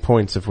 How many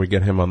points if we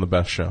get him on the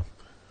best show?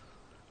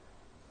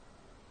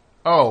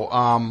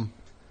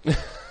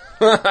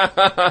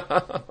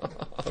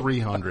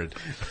 300.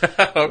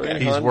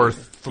 Okay. He's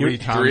worth three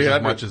times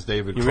as much as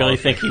David You Crawford. really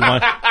think he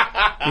wants?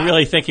 You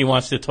really think he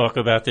wants to talk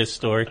about this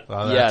story?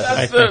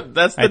 Yes.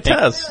 That's the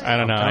test. I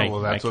don't know. Okay, well,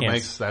 that's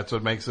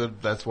what makes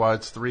it. That's why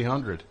it's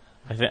 300.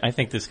 I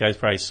think this guy's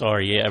probably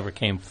sorry he ever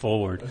came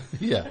forward.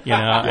 Yeah. You know,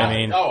 I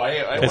mean,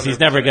 because he's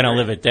never going to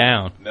live it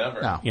down.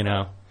 Never. No. You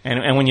know,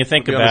 and when you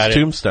think Be on about his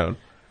tombstone.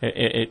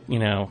 it, you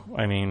know,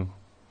 I mean,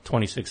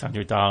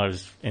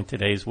 $2,600 in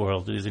today's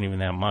world isn't even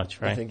that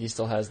much, right? I think he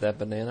still has that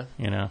banana.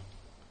 You know,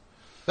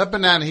 That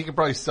banana, he could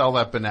probably sell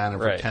that banana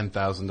for Right.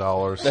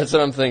 $10,000. That's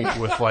what I'm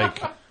thinking. With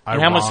like,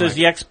 and how much does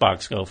the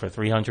Xbox go for?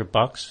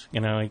 $300?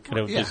 You know, he could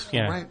have just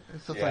right.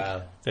 It's just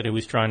like, that he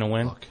was trying to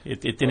win.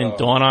 It didn't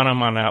dawn on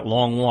him on that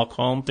long walk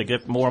home to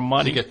get more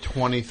money. to get that,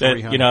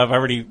 $2,300. you know, I've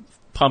already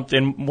pumped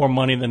in more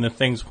money than the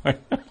things were.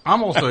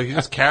 I'm also he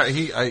just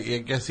carry. I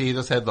guess he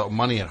just had the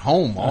money at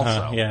home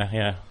also.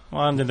 Yeah.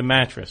 Well, under the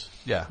mattress.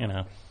 Yeah. You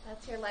know.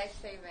 That's your life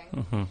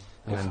saving.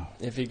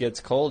 If he gets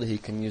cold, he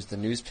can use the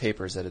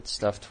newspapers that it's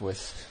stuffed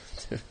with.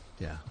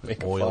 Yeah,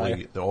 Make a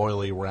the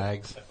oily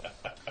rags.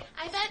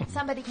 I bet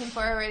somebody came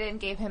forward and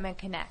gave him a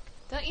Connect.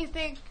 Don't you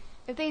think?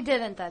 If they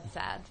didn't, that's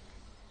sad.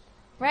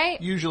 Right?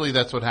 Usually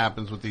that's what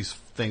happens with these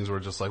things where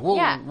it's just like,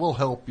 we'll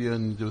help you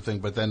and do a thing,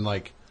 but then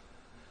like,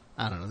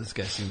 I don't know, this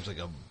guy seems like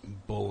a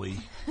bully.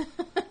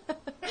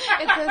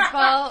 It's his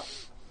fault.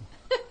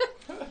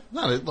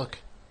 Look.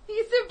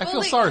 He's a bully. I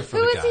feel sorry for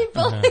Who the is guy. he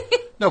bullying?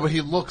 No, but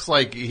he looks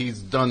like he's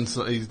done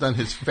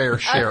his fair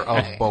share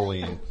Okay. of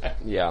bullying.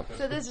 Yeah.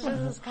 So this just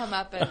has come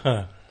up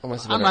and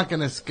I'm not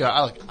going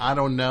to. I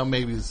don't know.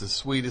 Maybe he's the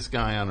sweetest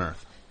guy on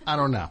earth. I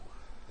don't know.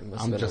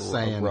 I'm just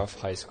saying. A rough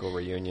high school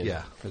reunion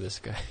for this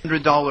guy.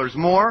 $100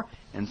 more,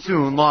 and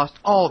soon lost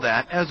all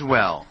that as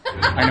well.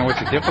 I know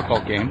it's a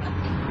difficult game.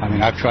 I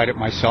mean, I've tried it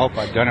myself.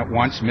 I've done it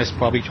once, missed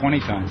probably 20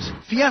 times.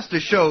 Fiesta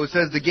Show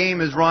says the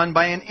game is run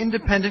by an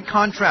independent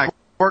contractor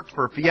who worked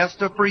for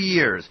Fiesta for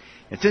years.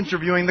 It's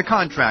interviewing the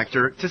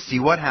contractor to see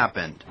what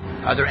happened.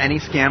 Are there any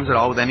scams at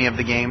all with any of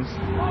the games?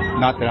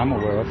 Not that I'm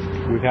aware of.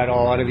 We've had a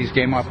lot of these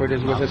game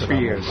operators with us for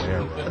years.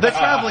 The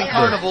Traveling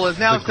Carnival is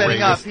now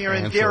setting up here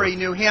in Derry,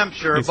 New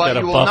Hampshire, He's but got a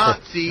you will buffer.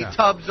 not see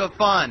tubs of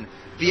fun.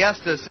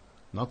 Fiesta.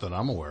 Not that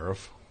I'm aware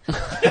of.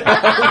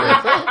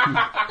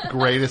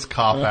 Greatest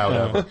cop out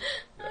ever.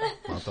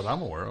 Not that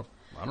I'm aware of.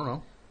 I don't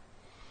know.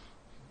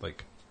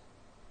 Like,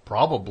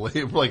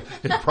 probably. Like,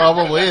 it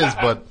probably is,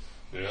 but.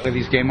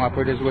 These game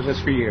operators with us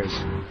for years.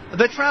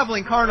 The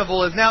Traveling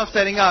Carnival is now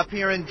setting up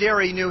here in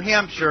Derry, New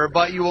Hampshire,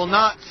 but you will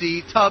not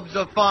see tubs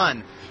of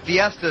fun.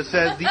 Fiesta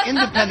says the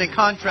independent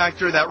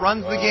contractor that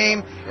runs the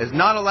game is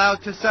not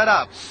allowed to set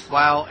up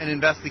while an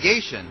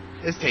investigation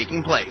is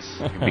taking place.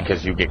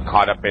 Because you get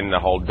caught up in the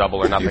whole double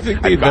or nothing. You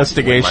think the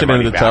investigation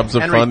into Tubs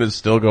of Fun is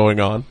still going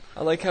on?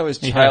 I like how his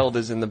child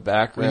is in the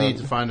background. We need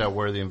to find out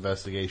where the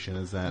investigation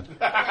is at.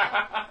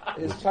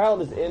 His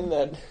child is in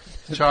that.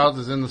 The child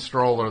is in the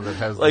stroller that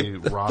has like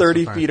the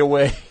 30 feet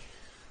away.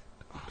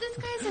 this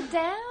guy's a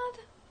dad?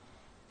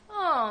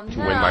 Oh, no. To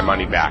win my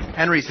money back.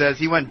 Henry says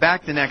he went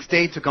back the next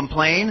day to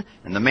complain,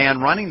 and the man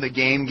running the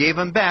game gave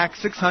him back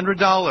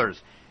 $600.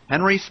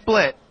 Henry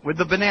split with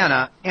the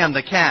banana and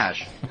the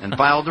cash and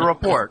filed a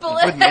report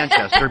with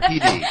Manchester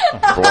PD.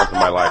 For once in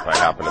my life, I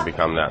happen to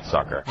become that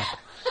sucker.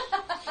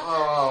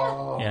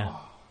 Yeah.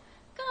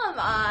 Come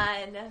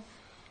on.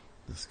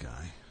 This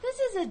guy. This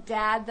is a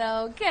dad,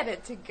 though. Get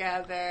it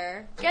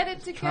together. Get it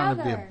together. Trying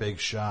to be a big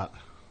shot.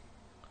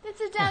 It's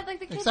a dad, like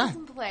the kid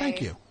Exactly. doesn't play.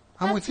 Thank you.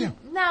 I'm with you.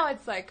 Now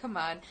it's like, come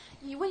on.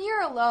 When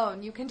you're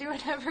alone, you can do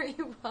whatever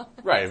you want.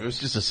 Right, if it was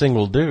just a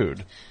single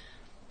dude.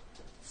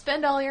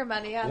 Spend all your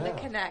money on the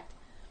Connect.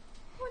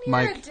 When you're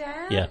Mike. a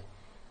dad? Yeah.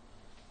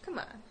 Come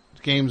on.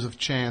 Games of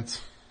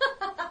chance.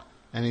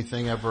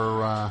 Anything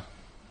ever,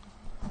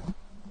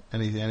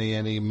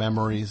 any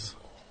memories?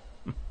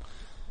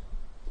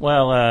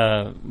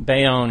 Well,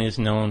 Bayonne is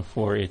known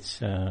for its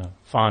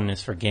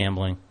fondness for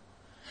gambling.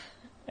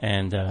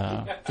 And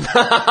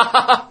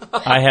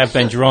I have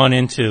been drawn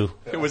into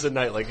It was a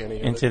night like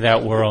any into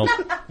that world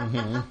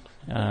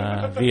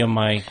via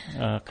my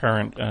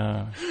current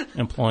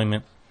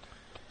employment.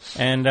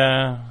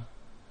 And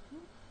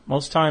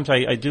most times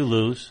I do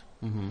lose.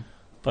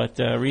 But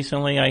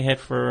recently I hit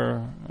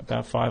for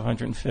about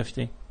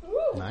 550.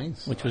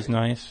 Nice. Which was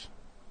nice.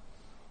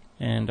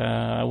 And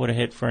I would have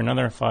hit for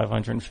another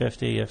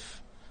 550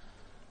 if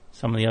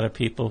some of the other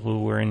people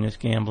who were in this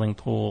gambling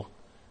pool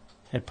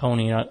had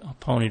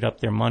ponied up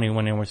their money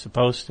when they were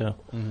supposed to,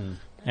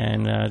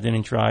 and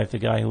didn't drive the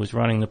guy who was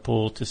running the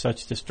pool to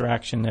such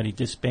distraction that he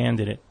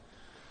disbanded it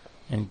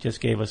and just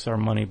gave us our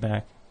money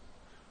back.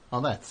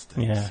 Oh, that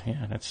stinks.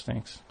 Yeah, that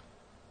stinks.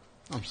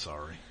 I'm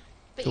sorry.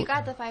 But you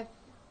got the 5.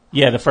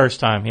 Yeah, the first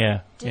time,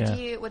 yeah.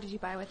 What did you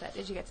buy with it?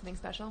 Did you get something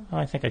special?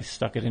 I think I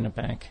stuck it in a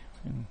bank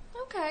and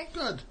Okay.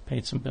 Good.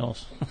 paid some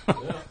bills.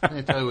 Let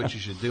me tell you what you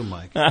should do,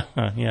 Mike.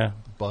 Yeah.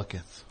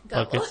 Buckets.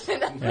 Buckets.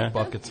 Yeah.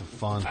 Buckets of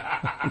fun.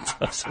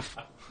 Tubs of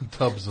fun.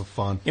 Tubs of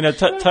fun. You know,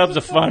 Tubs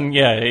of Fun,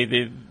 yeah,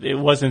 it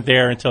wasn't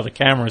there until the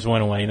cameras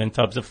went away, and then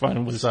Tubs of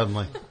Fun was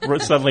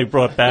suddenly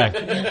brought back.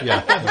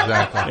 Yeah,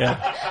 exactly.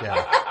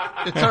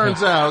 Yeah. It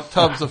turns out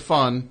Tubs of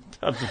Fun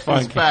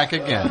is back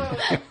again.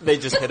 They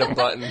just hit a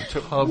button.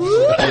 Tubs.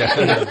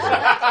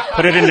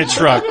 Put it in the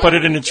truck. Put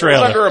it in the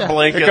trailer. Under a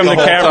blanket. Here come the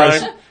whole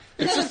cameras. time.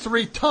 It's just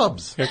 3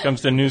 tubs. Here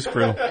comes the news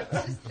crew.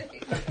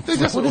 They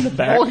just, all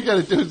you got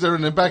to do is they're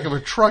in the back of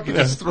a truck and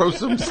just throw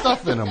some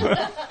stuff in them.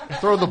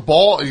 Throw the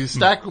ball. You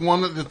stack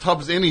one of the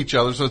tubs in each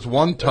other, so it's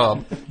one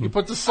tub. You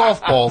put the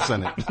softballs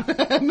in it,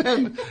 and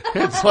then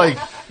it's like.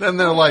 Then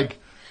they're like,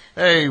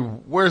 "Hey,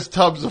 where's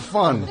Tubs of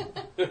Fun?"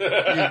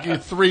 You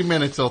 3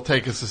 minutes it'll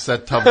take us to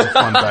set Tubs of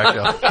Fun back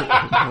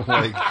up.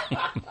 Like,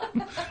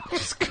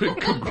 just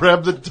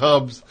grab the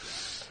tubs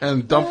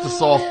and dump the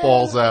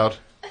softballs out.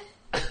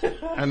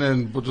 And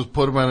then we'll just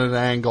put him at an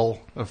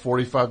angle, a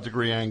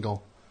 45-degree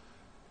angle.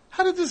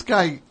 How did this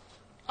guy...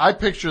 I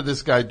picture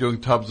this guy doing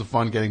Tubs of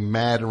Fun getting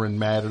madder and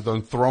madder,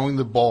 throwing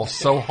the ball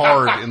so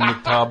hard in the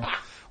tub.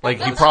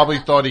 Like, he probably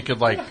thought he could,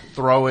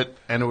 throw it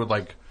and it would,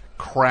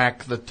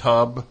 crack the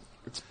tub.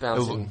 It's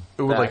bouncing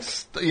It would,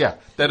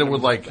 that it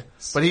would,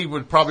 But he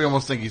would probably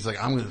almost think, he's like,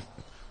 I'm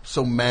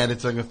so mad I'm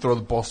going to throw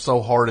the ball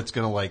so hard it's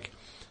going to,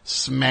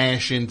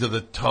 smash into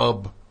the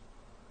tub.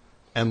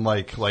 And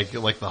like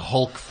the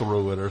Hulk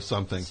threw it or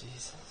something.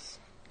 Jesus.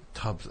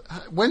 Tubs.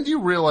 When do you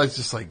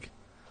realize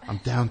I'm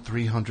down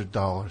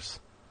 $300?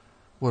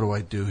 What do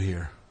I do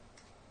here?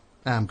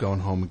 I'm going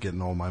home and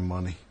getting all my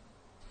money.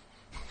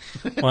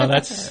 Well,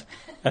 that's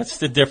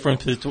the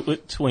difference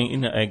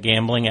between a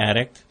gambling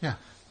addict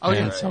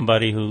and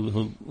somebody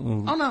who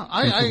can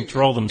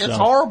control themselves. It's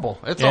horrible.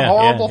 It's a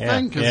horrible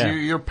thing because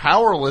you're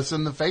powerless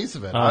in the face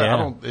of it.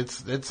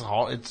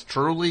 It's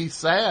truly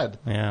sad.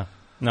 Yeah.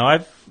 No,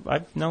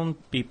 I've known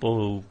people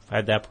who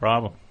had that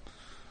problem,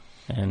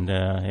 and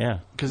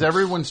because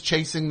everyone's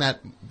chasing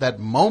that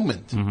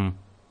moment,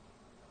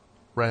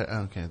 right?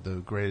 Okay, the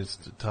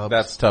greatest tubs.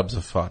 That's Tubs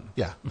of Fun.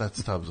 Yeah,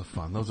 that's Tubs of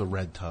Fun. Those are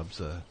red tubs.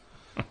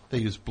 They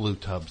use blue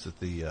tubs at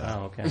the.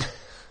 Okay,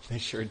 they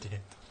sure did.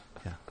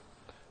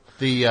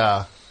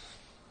 Yeah,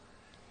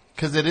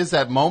 because it is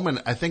that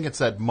moment. I think it's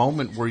that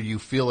moment where you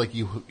feel like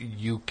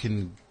you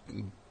can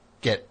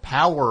get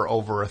power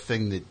over a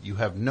thing that you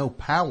have no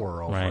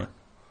power over. Right.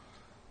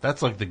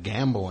 That's like the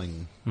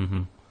gambling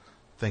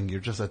thing.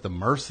 You're just at the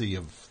mercy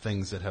of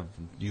things that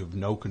you have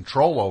no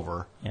control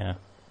over. Yeah,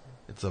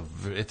 it's a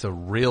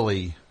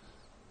really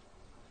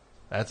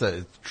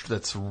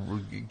that's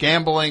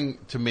gambling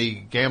to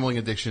me. Gambling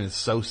addiction is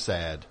so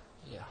sad.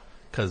 Yeah,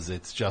 because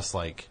it's just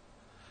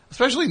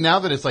especially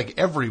now that it's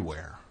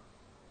everywhere.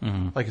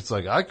 Like it's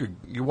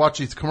you watch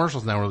these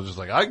commercials now where they're just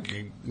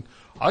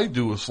I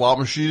do a slot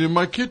machine in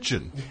my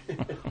kitchen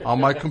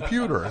on my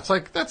computer. It's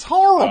that's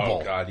horrible.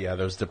 Oh God, yeah,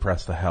 those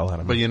depress the hell out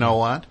of me. But you know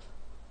what?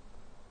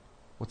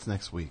 What's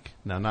next week?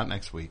 No, not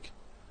next week.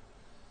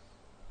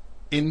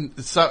 In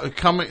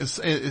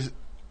the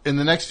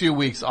next few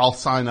weeks, I'll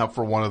sign up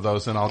for one of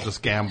those and I'll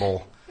just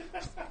gamble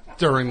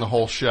during the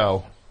whole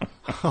show.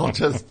 I'll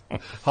just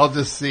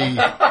see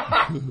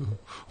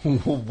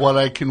what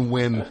I can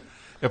win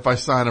if I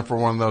sign up for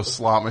one of those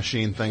slot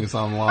machine things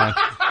online.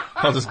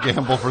 I'll just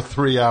gamble for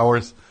 3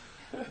 hours.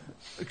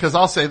 Because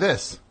I'll say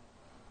this.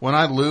 When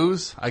I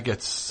lose, I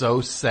get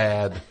so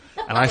sad.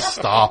 And I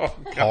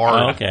stop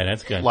hard. Oh, okay,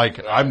 that's good.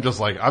 I'm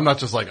not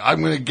just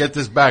I'm going to get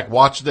this back.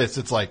 Watch this.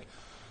 It's and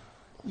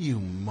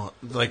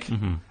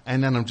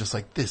then I'm just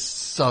this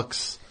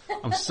sucks.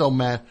 I'm so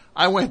mad.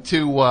 I went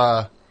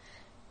to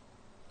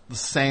the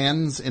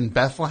Sands in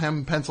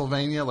Bethlehem,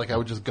 Pennsylvania. I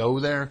would just go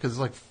there because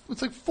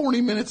it's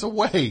 40 minutes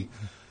away.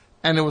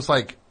 And it was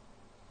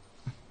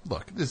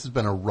look, this has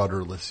been a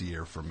rudderless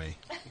year for me.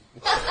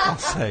 I'll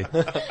say.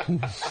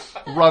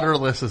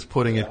 Rudderless is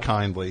putting it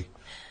kindly.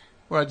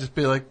 Where I'd just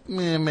be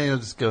maybe I'll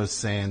just go to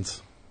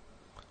Sands.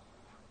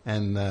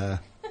 And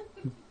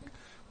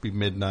be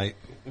midnight.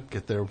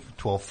 Get there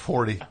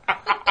 12:40.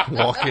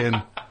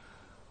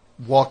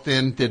 Walked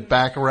in, did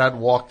Baccarat,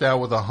 walked out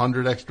with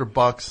 $100 extra.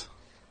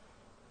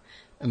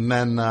 and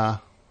then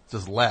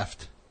just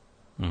left.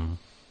 Mm-hmm.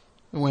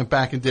 And went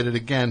back and did it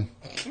again.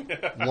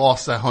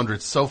 Lost that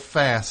 100 so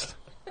fast.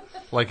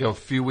 Like a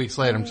few weeks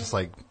later, I'm just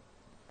like,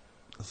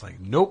 it's like,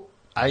 nope.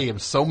 I am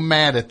so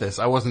mad at this.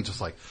 I wasn't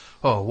just like,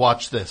 oh,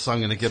 watch this. I'm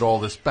going to get all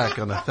this back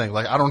on the thing.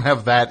 Like, I don't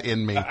have that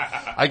in me.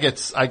 I get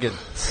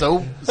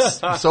so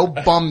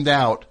bummed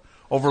out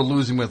over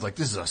losing with like,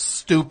 this is a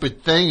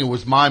stupid thing. It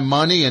was my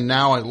money and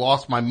now I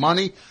lost my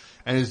money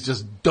and it's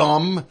just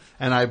dumb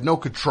and I have no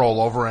control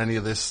over any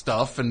of this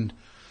stuff and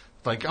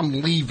like,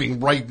 I'm leaving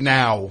right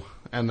now.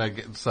 And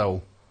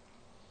so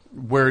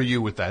where are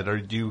you with that? Or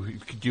do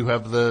you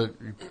have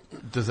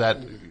does that?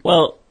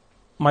 Well,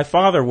 my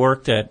father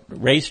worked at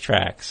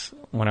racetracks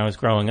when I was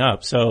growing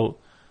up, so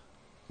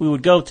we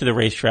would go to the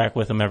racetrack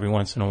with him every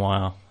once in a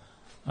while.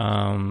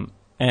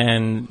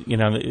 And, you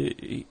know,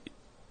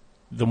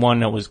 the one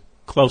that was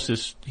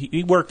closest,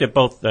 he worked at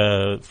both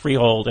the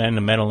Freehold and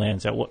the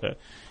Meadowlands.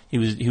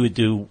 He would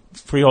do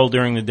Freehold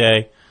during the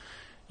day,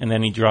 and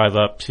then he'd drive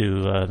up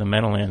to the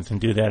Meadowlands and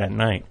do that at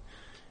night.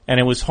 And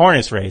it was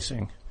harness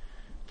racing.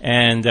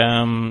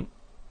 And,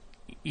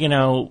 you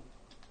know,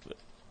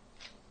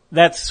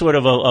 that's sort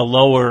of a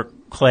lower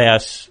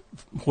class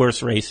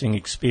horse racing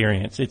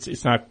experience.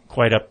 It's not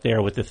quite up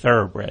there with the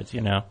thoroughbreds,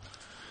 you know.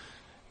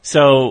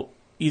 So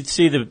you'd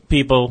see the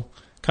people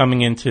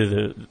coming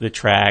into the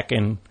track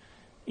and,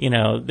 you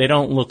know, they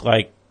don't look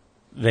like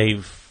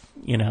they're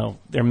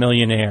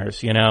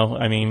millionaires, you know.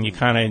 I mean, you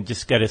kind of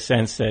just get a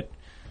sense that,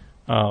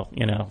 oh,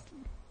 you know,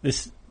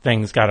 this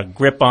thing's got a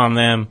grip on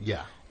them.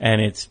 Yeah. And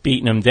it's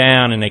beating them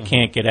down and they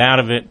can't get out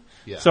of it.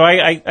 Yeah. So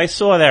I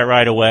saw that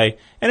right away.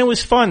 And it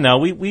was fun though.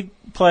 We'd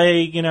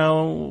play, you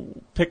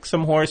know, pick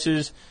some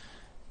horses,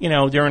 you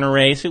know, during a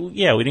race. We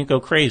didn't go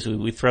crazy.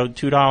 We throw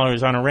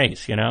 $2 on a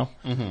race, you know.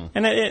 Mm-hmm.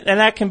 And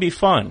that can be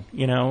fun,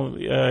 you know.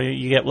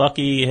 You get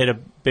lucky, you hit a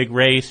big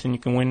race and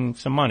you can win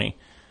some money.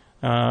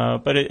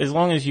 But as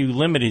long as you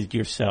limited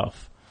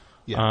yourself.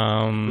 Yeah.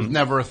 It was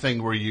never a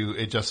thing where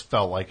it just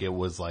felt like it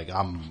was like,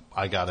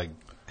 I gotta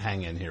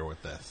hang in here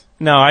with this.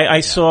 No, I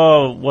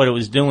saw what it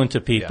was doing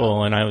to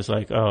people, and I was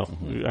like, oh,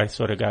 I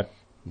sort of got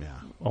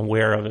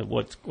aware of it,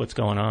 what's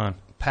going on.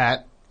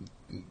 Pat,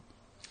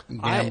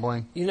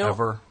 gambling,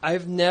 ever?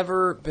 I've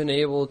never been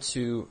able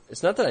to,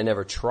 it's not that I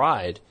never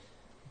tried,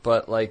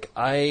 but like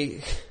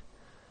I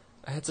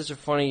had such a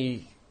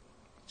funny,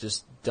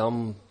 just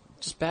dumb,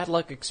 just bad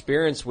luck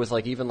experience with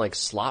like even like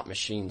slot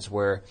machines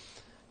where,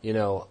 you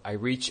know, I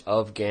reach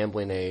of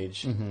gambling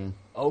age,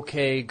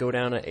 okay, go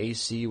down to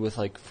AC with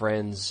like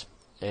friends,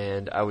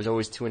 and I was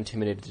always too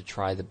intimidated to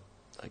try the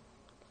like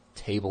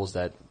tables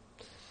that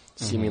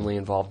seemingly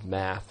involved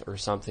math or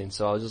something.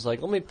 So I was just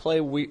like, let me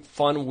play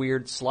fun,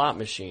 weird slot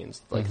machines,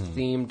 like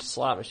themed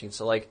slot machines.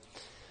 So like,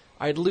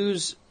 I'd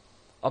lose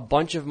a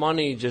bunch of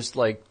money just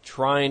like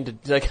trying to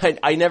like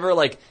I never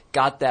like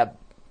got that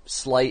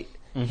slight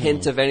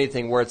hint of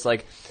anything where it's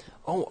like,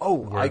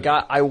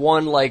 I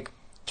won like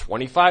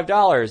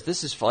 $25.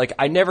 This is like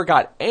I never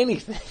got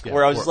anything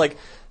where I was like,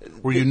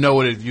 where you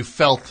know it, you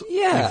felt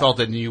it,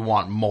 and you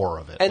want more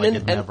of it. And like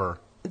then it never.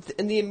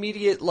 And the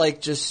immediate like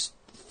just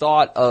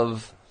thought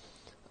of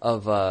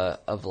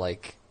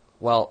like,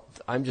 well,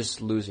 I'm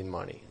just losing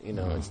money. You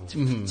know, it's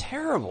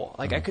terrible.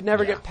 Like I could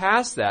never get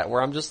past that.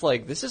 Where I'm just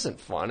like, this isn't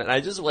fun, and I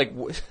just like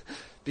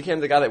became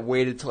the guy that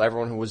waited till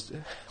everyone was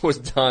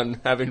done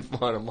having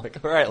fun. I'm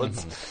like, all right,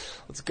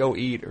 let's go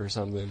eat or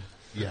something.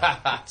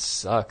 Yeah, it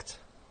sucked.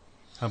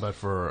 How about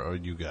for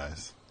you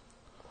guys?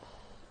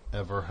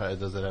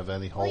 Does it have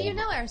any hold? Well, you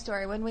know our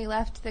story. When we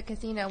left the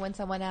casino, when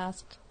someone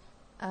asked,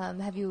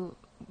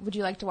 would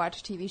you like to watch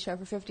a TV show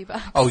for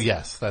 $50? Oh,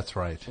 yes, that's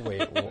right.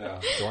 Wait,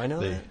 do I know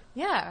that?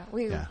 Yeah,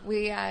 we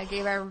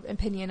gave our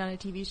opinion on a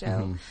TV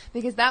show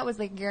because that was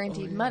like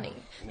guaranteed money.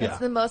 It's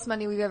the most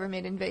money we've ever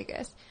made in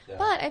Vegas. Yeah.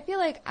 But I feel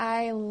like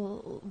I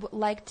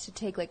like to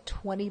take like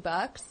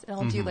 $20 and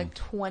I'll do like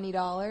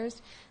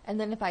 $20. And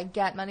then if I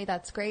get money,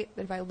 that's great.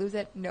 But if I lose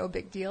it, no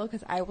big deal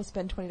because I will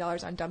spend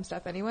 $20 on dumb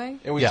stuff anyway.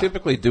 And we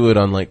typically do it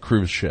on like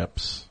cruise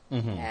ships.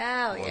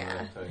 Hell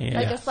yeah.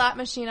 Like a slot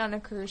machine on a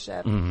cruise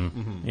ship.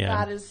 Yeah.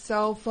 That is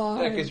so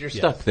fun. Yeah, because you're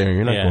stuck there.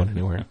 You're not going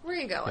anywhere. Where are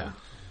you going?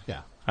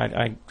 Yeah.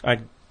 I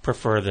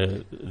prefer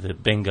the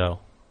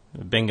bingo.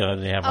 The bingo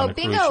they have on the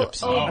cruise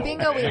ships.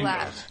 Bingo we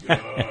love.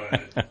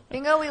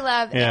 Bingo we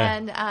love,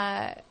 and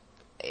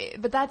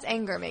but that's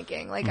anger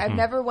making. Like I've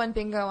never won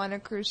bingo on a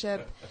cruise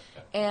ship,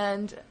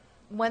 and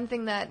one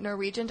thing that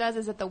Norwegian does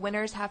is that the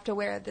winners have to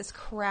wear this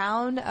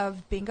crown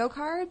of bingo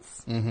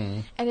cards,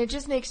 and it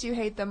just makes you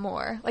hate them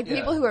more. Like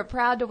people who are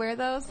proud to wear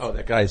those. Oh,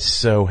 that guy's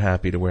so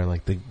happy to wear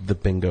like the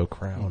bingo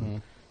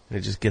crown. And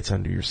it just gets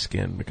under your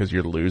skin because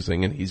you're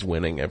losing and he's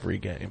winning every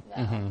game.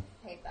 No,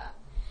 hate that.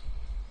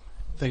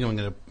 I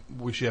think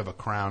we should have a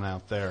crown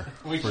out there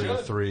for the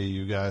three of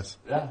you guys.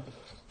 Yeah.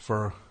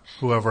 For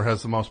whoever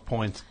has the most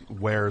points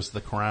wears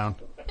the crown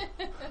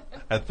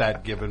at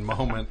that given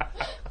moment.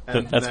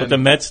 And that's what the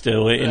Mets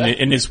do.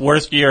 In this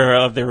worst year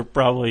of their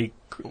probably,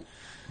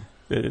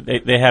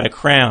 they had a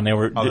crown. They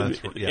were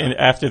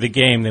after the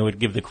game they would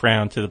give the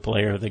crown to the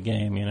player of the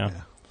game. You know.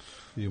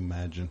 You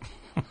imagine.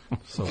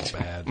 So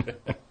bad.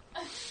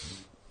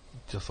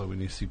 Just like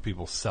when you see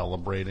people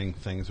celebrating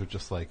things, are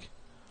just like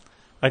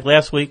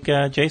last week,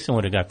 Jason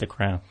would have got the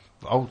crown.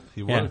 Oh,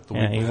 he would. Yeah, The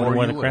week he would before have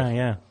won you a crown. would've.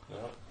 Yeah.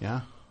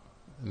 Yeah.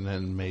 And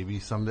then maybe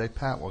someday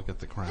Pat will get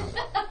the crown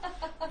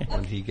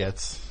when he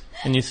gets.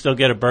 And you still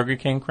get a Burger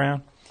King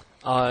crown?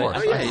 Of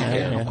course. yeah, you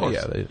can. Of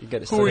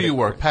course. Who are you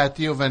work? Pat,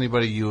 do you have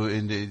anybody you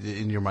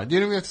in your mind? You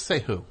don't even have to say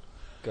who.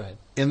 Go ahead.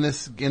 In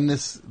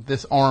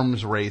this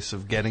arms race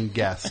of getting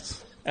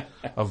guests,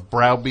 of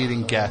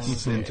browbeating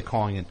guests into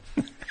calling in.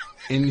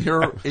 In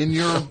your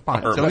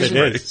mind, don't even-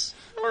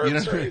 you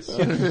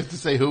don't have to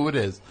say who it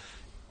is.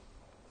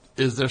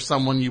 Is there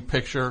someone you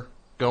picture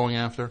going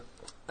after?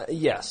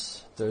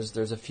 Yes,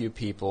 there's a few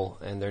people,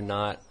 and they're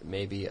not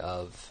maybe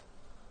of,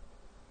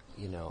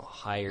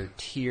 higher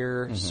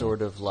tier,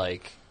 sort of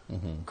like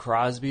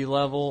Crosby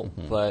level,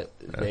 but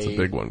That's a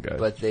big one, guys.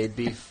 But they'd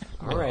be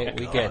all right.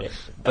 We get it,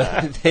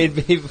 but they'd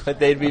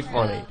be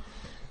funny.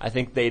 I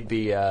think they'd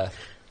be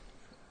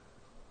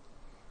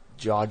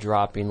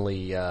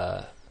jaw-droppingly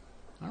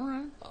all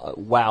right.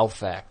 Wow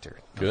factor.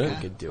 Good.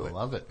 We could do it. I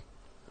love it.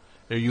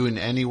 Are you in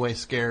any way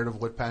scared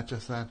of what Pat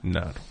just said?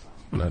 No,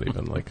 not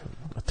even like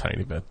a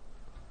tiny bit.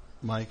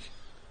 Mike?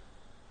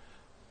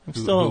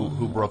 still-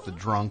 Who brought the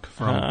drunk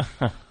from...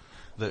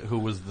 who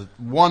was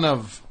one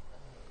of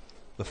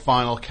the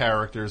final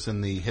characters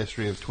in the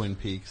history of Twin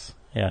Peaks.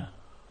 Yeah.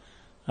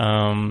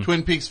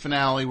 Twin Peaks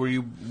finale,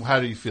 how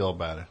do you feel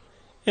about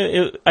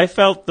it? I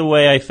felt the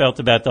way I felt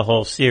about the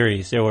whole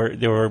series. There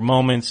were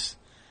moments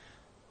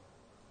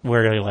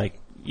where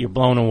you're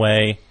blown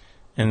away,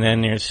 and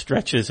then there's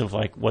stretches of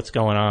what's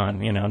going on.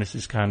 This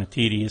is kind of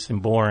tedious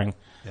and boring.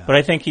 Yeah. But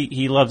I think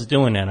he loves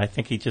doing that. I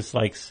think he just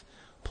likes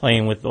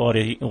playing with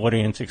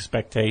audience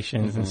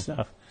expectations and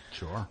stuff.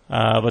 Sure.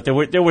 But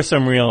there were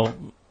some real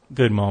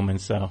good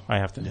moments, though, I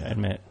have to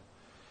admit.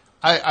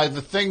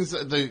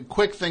 The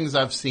quick things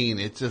I've seen,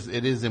 it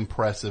is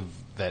impressive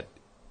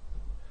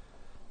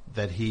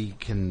that he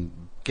can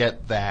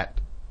get that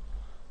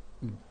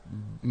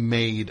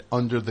made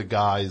under the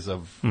guise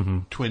of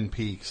Twin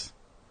Peaks,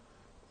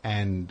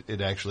 and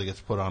it actually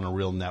gets put on a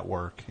real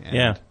network. And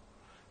yeah.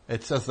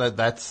 It's just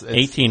that's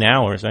 18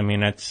 hours. I mean,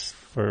 that's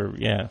for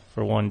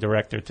one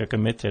director to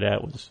commit to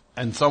that was.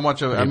 And so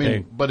much of it,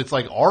 big. But it's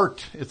like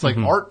art. It's like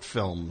art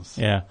films.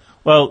 Yeah.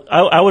 Well,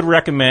 I would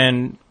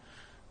recommend,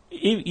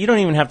 you don't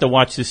even have to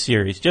watch this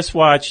series. Just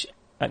watch,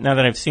 now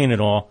that I've seen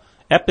it all,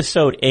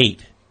 episode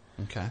 8.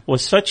 Okay.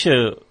 Was such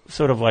a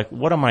sort of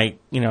what am I,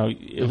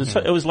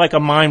 it was like a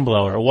mind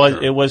blower.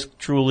 It was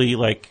truly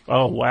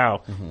oh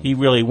wow. He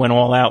really went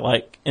all out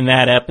in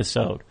that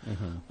episode.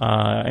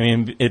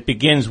 It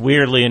begins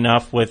weirdly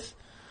enough with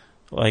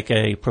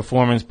a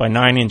performance by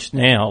Nine Inch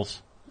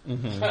Nails.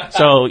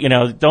 So,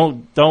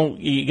 don't,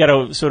 you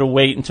gotta sort of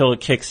wait until it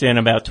kicks in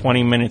about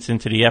 20 minutes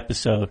into the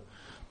episode.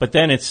 But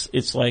then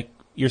it's like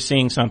you're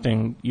seeing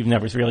something you've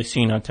never really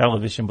seen on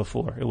television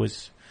before. It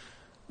was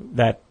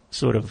that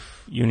sort of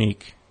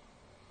unique.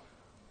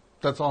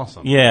 That's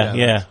awesome.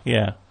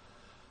 Yeah.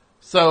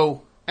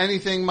 So,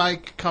 anything,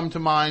 Mike, come to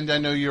mind? I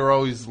know you're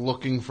always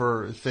looking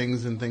for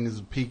things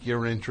that pique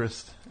your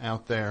interest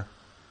out there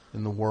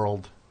in the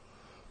world.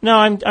 No,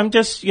 I'm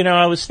just,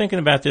 I was thinking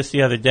about this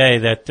the other day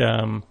that,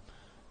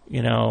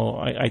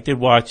 I did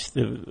watch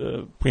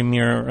the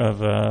premiere of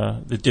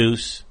The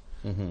Deuce,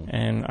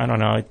 and I don't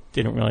know, it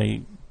didn't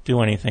really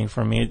do anything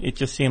for me. It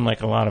just seemed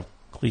like a lot of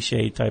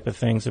cliche type of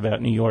things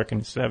about New York in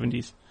the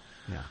 70s.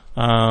 Yeah.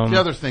 The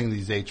other thing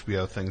these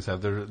HBO things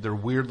have, they're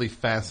weirdly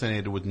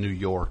fascinated with New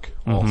York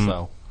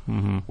also,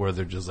 where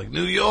they're just like,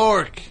 New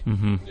York!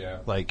 Yeah.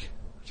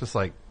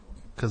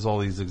 Because all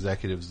these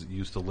executives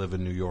used to live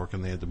in New York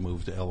and they had to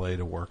move to LA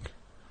to work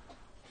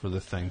for the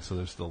thing, so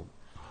they're still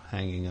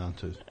hanging on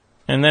to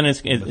and then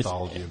the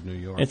mythology of New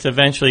York. It's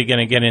eventually going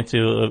to get into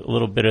a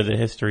little bit of the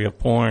history of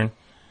porn,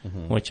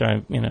 which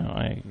I'm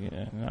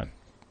not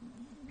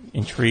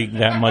intrigued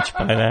that much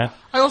by that.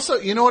 I also,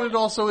 you know what it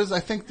also is? I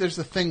think there's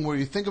a thing where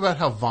you think about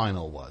how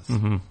Vinyl was.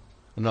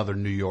 Another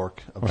New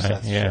York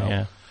obsessed show.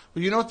 Yeah.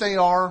 But you know what they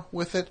are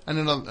with it? And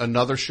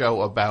another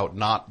show about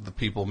not the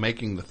people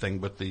making the thing,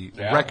 but the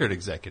record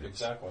executives.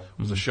 Exactly. It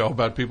was a show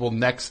about people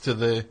next to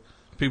the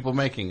people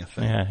making a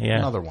thing. Yeah.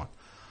 Another one.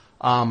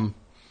 How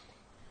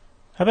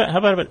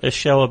about a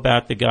show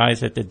about the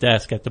guys at the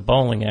desk at the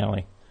bowling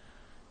alley?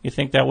 You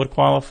think that would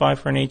qualify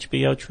for an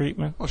HBO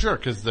treatment? Well, sure,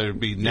 because they'd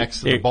be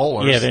next to the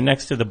bowlers. Yeah, they're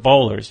next to the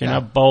bowlers. You're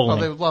not bowling.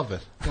 Oh, they would love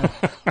it.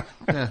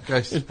 Yeah,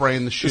 guys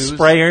spraying the shoes. The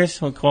sprayers?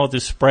 We'll call it the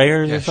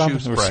sprayers or something?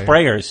 Shoe Or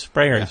sprayers.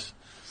 sprayers. Yeah.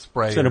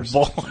 Sprayers. To the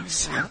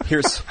bowlers.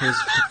 Here's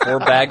 4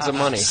 bags of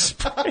money.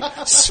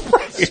 Sprayers.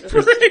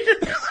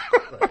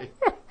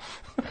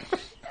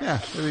 Yeah,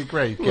 it'd be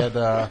great. Get,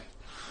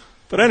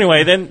 but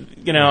anyway, then,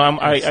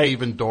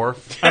 Stephen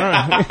Dorff.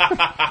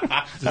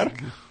 I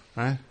don't know.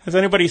 Right? Has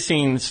anybody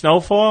seen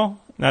Snowfall?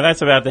 Now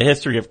that's about the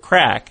history of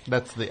crack.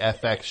 That's the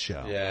FX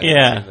show.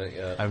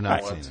 Yeah. I've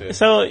not seen it.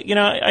 So,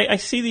 I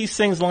see these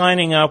things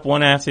lining up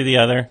one after the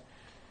other.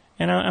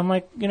 And I'm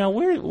like,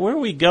 where are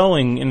we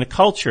going in the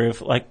culture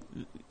if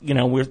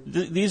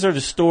these are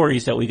the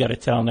stories that we got to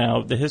tell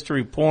now. The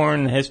history of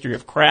porn, the history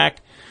of crack.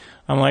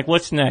 I'm like,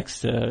 what's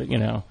next?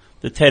 The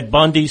Ted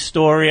Bundy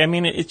story. I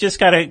mean, it just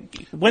got to.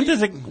 When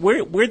does it?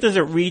 Where does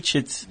it reach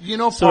its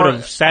sort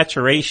of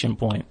saturation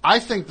point? I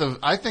think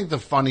the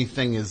funny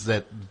thing is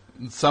that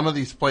some of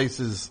these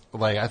places,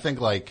 like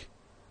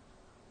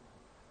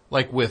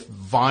with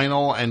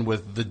Vinyl and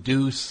with The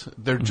Deuce,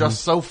 they're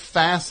just so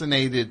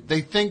fascinated.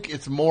 They think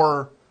it's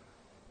more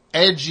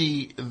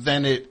edgy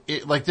than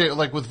it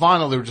like with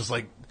Vinyl, they were just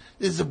like,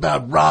 this is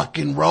about rock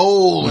and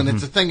roll and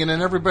it's a thing, and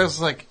then everybody's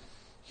like,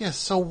 yeah,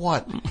 so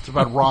what? It's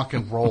about rock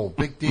and roll.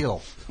 Big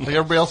deal. Like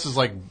everybody else is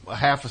like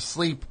half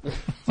asleep.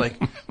 It's like,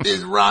 this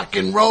is rock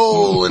and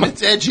roll and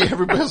it's edgy.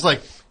 Everybody's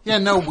like, yeah,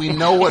 no, we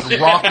know what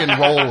rock and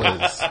roll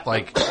is.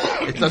 Like,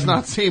 it does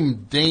not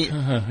seem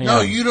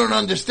No, you don't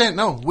understand.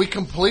 No, we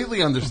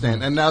completely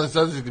understand. And now this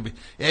other thing could be,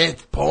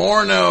 it's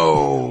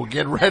porno.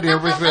 Get ready.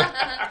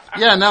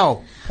 Yeah,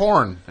 no,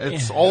 porn.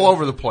 It's all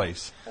over the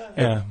place.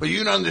 Yeah. But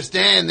you don't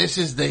understand. This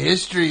is the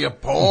history of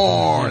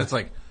porn. It's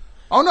like,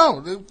 oh no,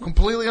 they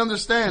completely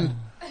understand.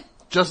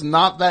 Just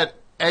not that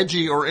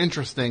edgy or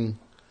interesting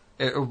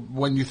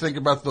when you think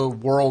about the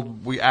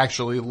world we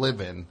actually live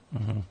in.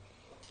 Mm-hmm.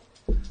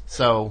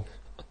 So,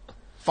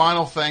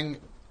 final thing,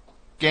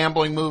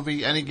 gambling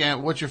movie.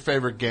 What's your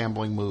favorite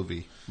gambling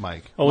movie,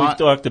 Mike? Oh, we've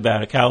talked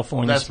about it.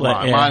 California Split.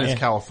 Mine is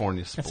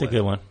California Split. That's a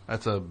good one.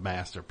 That's a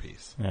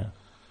masterpiece. Yeah.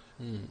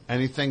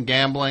 Anything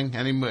gambling?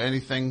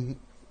 Anything?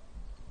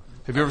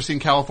 Have you ever seen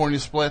California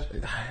Split?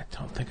 I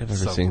don't think I've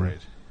ever seen great.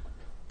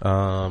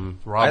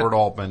 Robert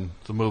Altman,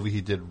 the movie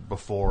he did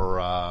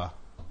before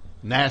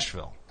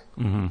Nashville,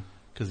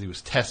 because he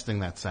was testing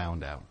that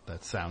sound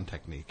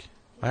technique.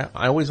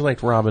 I always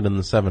liked Robin and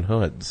the Seven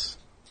Hoods.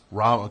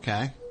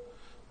 Okay.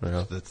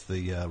 Yeah. That's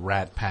the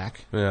Rat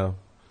Pack. Yeah.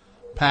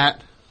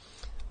 Pat?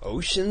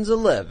 Ocean's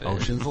 11.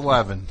 Ocean's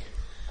 11.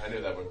 I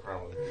knew that would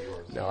probably be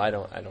yours. No, I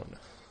don't know.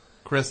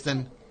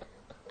 Kristen?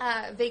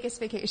 Vegas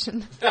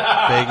Vacation. Vegas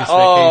Vacation.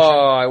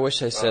 Oh, I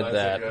wish I said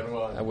that.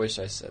 I wish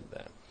I said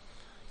that.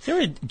 Is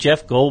there a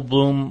Jeff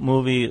Goldblum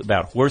movie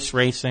about horse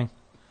racing?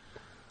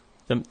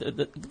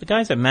 The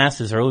guys at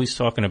Masters are always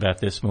talking about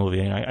this movie,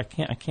 and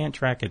I can't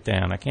track it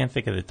down. I can't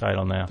think of the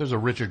title now. There's a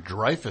Richard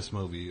Dreyfuss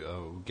movie, a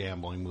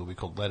gambling movie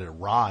called Let It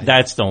Ride.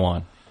 That's the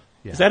one.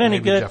 Yeah, is that any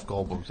good? Jeff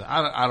Goldblum's.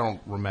 I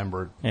don't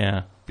remember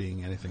it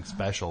being anything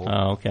special.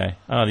 Oh, okay.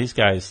 Oh, these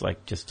guys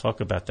just talk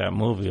about that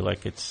movie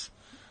like it's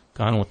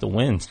Gone with the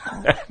Wind.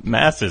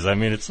 Masters. I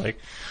mean, it's like,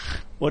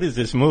 what is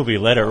this movie?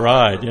 Let It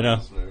Ride.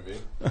 I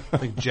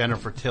think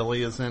Jennifer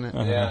Tilly is in it.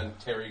 Yeah, and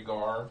Terry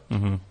Garr.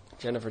 Mm-hmm.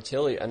 Jennifer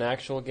Tilly, an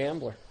actual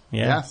gambler.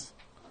 Yeah. Yes.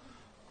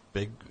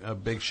 Big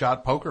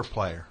shot poker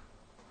player.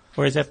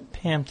 Or is that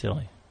Pam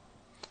Tilly?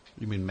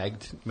 You mean Meg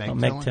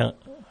Tilly?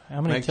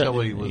 How many Meg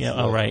Tilly was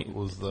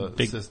was the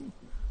big,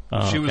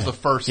 she was the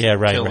first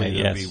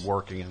Tilly to be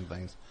working in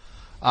things.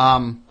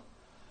 All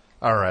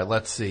right,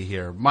 let's see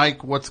here.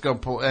 Mike, what's going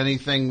to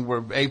anything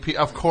where AP,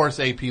 of course,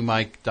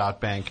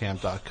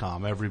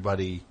 apmike.bandcamp.com.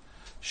 Everybody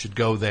should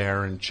go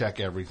there and check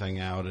everything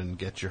out and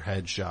get your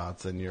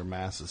headshots and your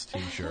Masses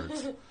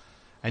t-shirts.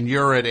 And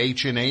you're at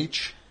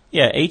H&H?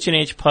 Yeah,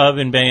 H&H Pub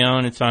in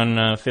Bayonne. It's on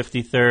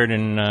 53rd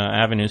and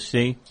Avenue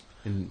C.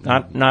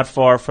 Not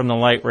far from the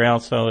light rail,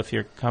 so if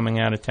you're coming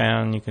out of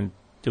town, you can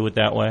do it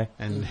that way.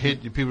 And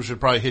people should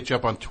probably hit you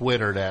up on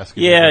Twitter to ask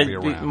if you're going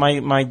to be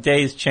around. My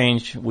days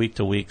change week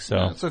to week,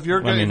 so so if you're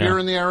in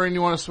the area and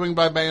you want to swing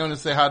by Bayonne and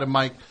say hi to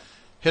Mike,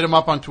 hit him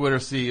up on Twitter,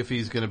 see if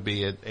he's going to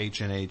be at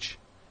H&H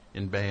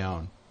in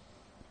Bayonne.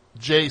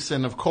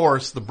 Jason, of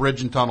course, the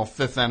Bridge and Tunnel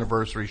 5th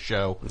anniversary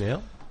show.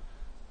 Yeah.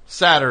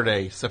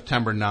 Saturday,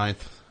 September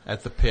 9th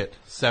at the Pit,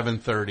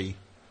 7:30.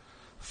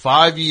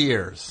 5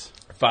 years.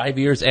 5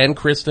 years, and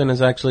Kristen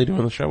is actually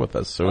doing the show with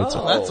us, so it's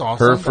that's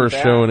awesome. Her first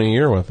show in a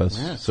year with us.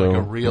 Yeah, it's so like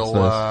a real.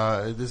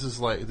 nice. This is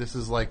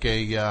like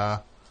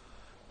a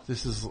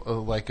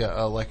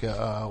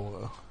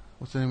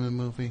what's the name of the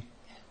movie?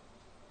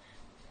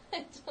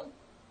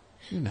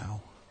 You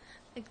know.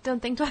 Like,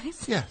 don't think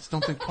twice. Yeah, it's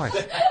don't think twice.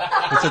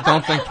 It's a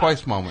don't think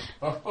twice moment.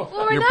 Well,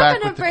 we're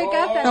not going to break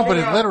up. No, but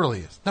it literally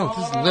is. No,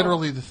 this is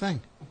literally the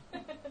thing.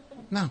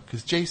 No,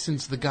 because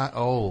Jason's the guy.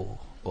 Oh.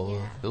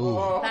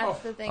 That's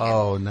the thing.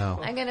 Oh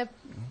no! I'm gonna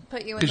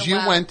put you in because you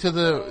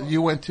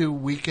went to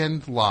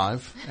Weekend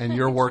Live and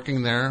you're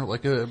working there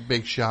like a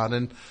big shot,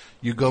 and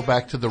you go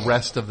back to the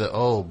rest of the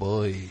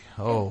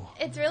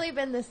It's really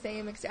been the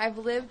same. I've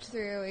lived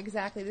through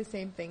exactly the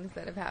same things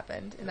that have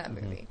happened in that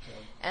movie,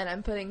 and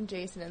I'm putting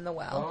Jason in the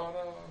well.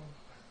 Oh, no.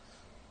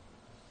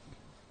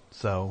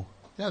 So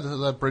yeah,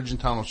 that Bridge and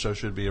Tunnel show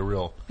should be a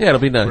real it'll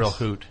be nice, real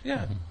hoot.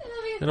 Yeah,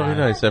 it'll be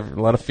nice. A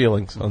lot of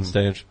feelings on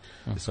stage.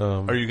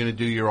 Are you going to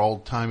do your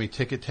old-timey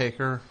ticket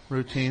taker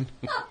routine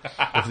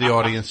if the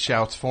audience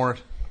shouts for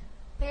it?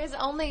 That's the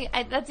only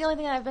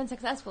thing that I've been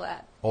successful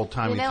at.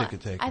 Old-timey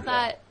ticket taker. I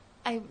thought,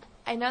 I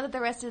know that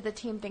the rest of the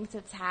team thinks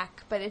it's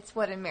hack, but it's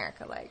what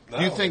America likes.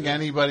 Do you think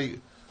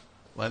anybody...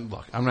 Well,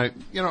 look, I'm not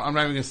even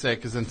going to say it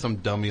because then some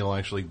dummy will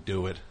actually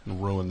do it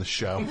and ruin the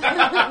show.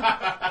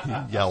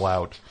 Yell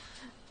out.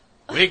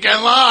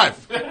 Weekend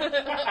Live.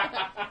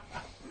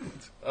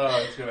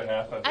 Oh, it's gonna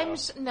happen. I'm No,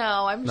 sure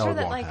it that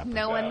won't like happen.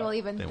 no one will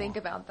even They think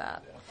won't. about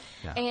that.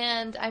 Yeah.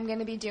 And I'm going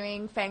to be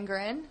doing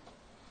Fangren.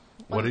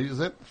 What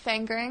is it?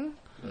 Fangring,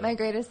 my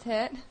greatest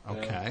hit.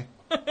 Okay.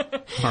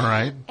 All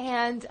right.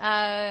 And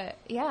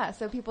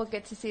so people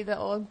get to see the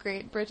old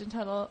great Bridge and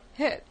Tunnel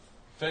hits.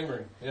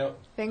 Fingering, yep.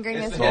 Fingering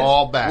is It's hits.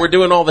 all back. We're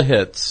doing all the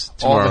hits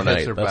All tomorrow the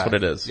hits night. are That's back. what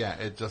it is. Yeah,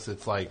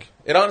 it's like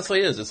It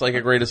honestly is. It's like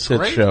a greatest hits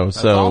Great. show. That's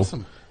So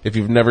awesome. if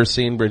you've never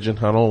seen Bridge and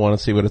Tunnel, want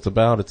to see what it's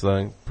about, it's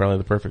probably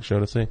the perfect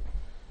show to see.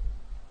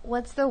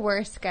 What's the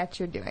worst sketch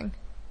you're doing?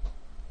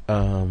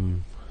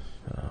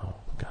 Oh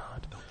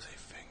God! Don't say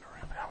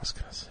fingering. I was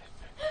gonna say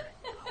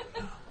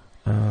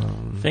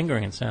fingering.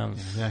 Fingering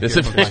sounds. Yeah, Is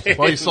give it- him like-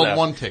 well, you sold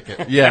one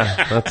ticket.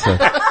 Yeah, that's it.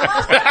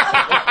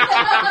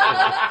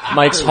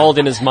 Mike's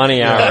holding his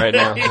money out right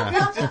now.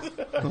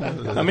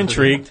 I'm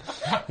intrigued.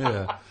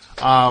 Yeah.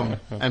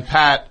 And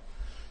Pat,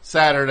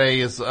 Saturday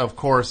is of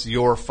course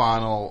your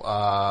final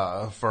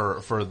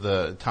for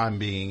the time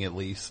being at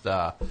least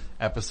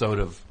episode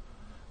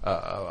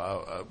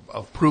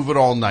of Prove It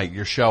All Night,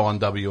 your show on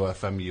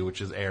WFMU,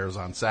 which airs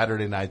on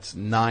Saturday nights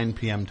 9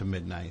 p.m. to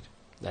midnight.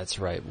 That's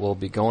right. We'll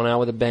be going out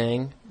with a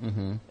bang,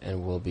 and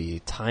we'll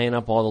be tying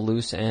up all the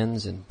loose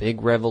ends and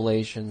big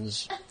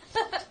revelations.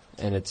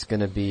 And it's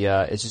gonna be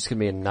it's just gonna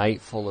be a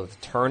night full of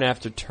turn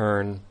after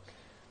turn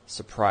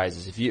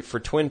surprises. For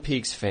Twin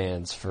Peaks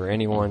fans, for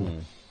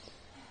anyone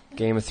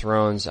Game of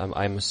Thrones,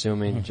 I'm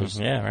assuming just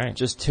Yeah, right.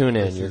 just tune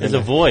in. There's a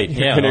void.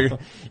 Yeah.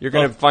 You're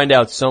gonna find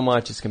out so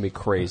much. It's gonna be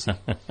crazy.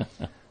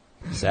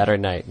 Saturday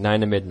night,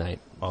 9 to midnight.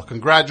 Well,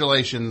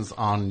 congratulations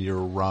on your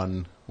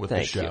run with the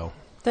Thank show. you.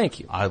 Thank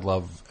you. I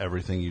love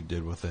everything you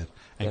did with it. And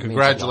That means a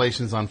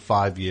congratulations on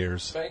 5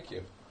 years. Thank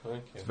you.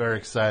 It's very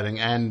exciting.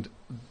 And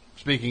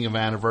speaking of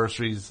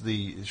anniversaries,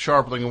 the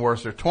Sharpling and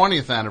Worcester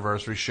 20th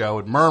anniversary show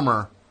at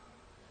Murmur.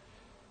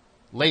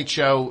 Late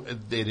show.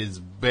 It is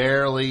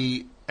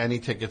barely any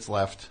tickets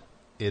left.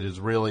 It is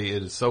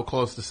so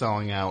close to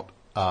selling out.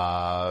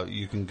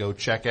 You can go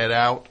check it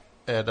out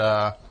at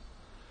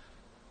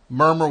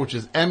Murmur, which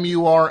is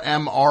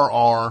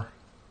MURMRR,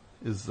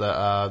 is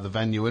the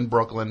venue in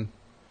Brooklyn.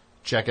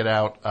 Check it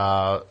out.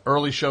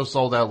 Early show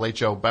sold out, late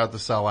show about to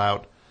sell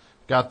out.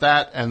 Got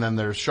that, and then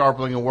there's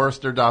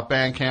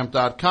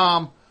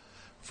sharplingandworcester.bandcamp.com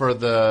for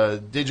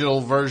the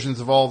digital versions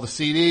of all the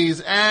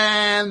CDs,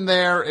 and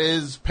there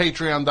is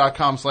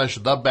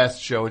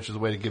patreon.com/thebestshow, which is a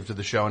way to give to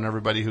the show, and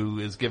everybody who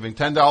is giving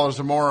 $10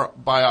 or more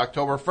by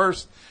October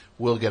 1st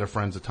will get a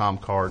Friends of Tom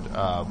card,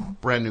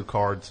 brand new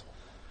cards,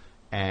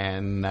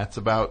 and that's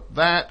about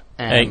that.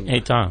 And Hey,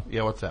 Tom.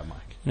 Yeah, what's that, Mike?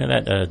 You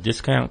know that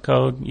discount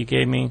code you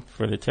gave me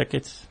for the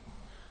tickets?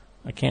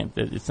 I can't.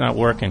 It's not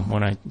working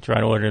when I try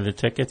to order the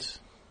tickets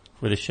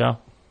for the show.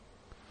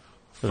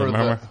 For the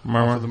Murmur.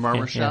 For the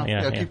Murmur show?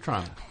 Yeah, keep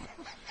trying.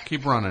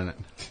 Keep running it.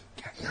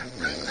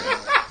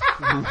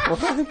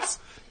 What?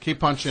 Keep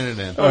punching it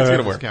in. Oh, it's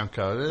gonna work. Discount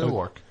code. It'll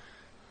work.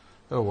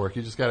 It'll work.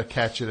 You just got to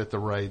catch it at the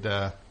right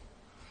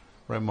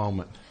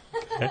moment.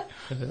 Okay.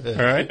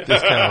 All right.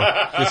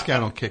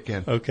 Discount will kick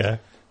in. Okay.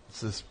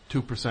 It's this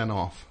 2%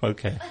 off.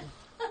 Okay.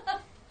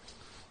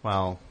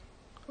 Well,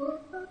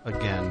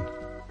 again,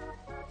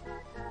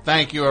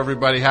 thank you,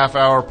 everybody. Half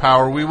hour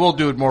power. We will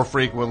do it more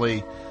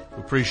frequently.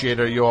 We appreciate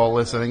you all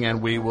listening,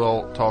 and we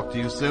will talk to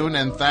you soon.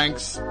 And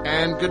thanks,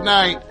 and good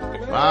night.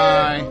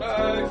 Bye.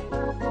 Bye.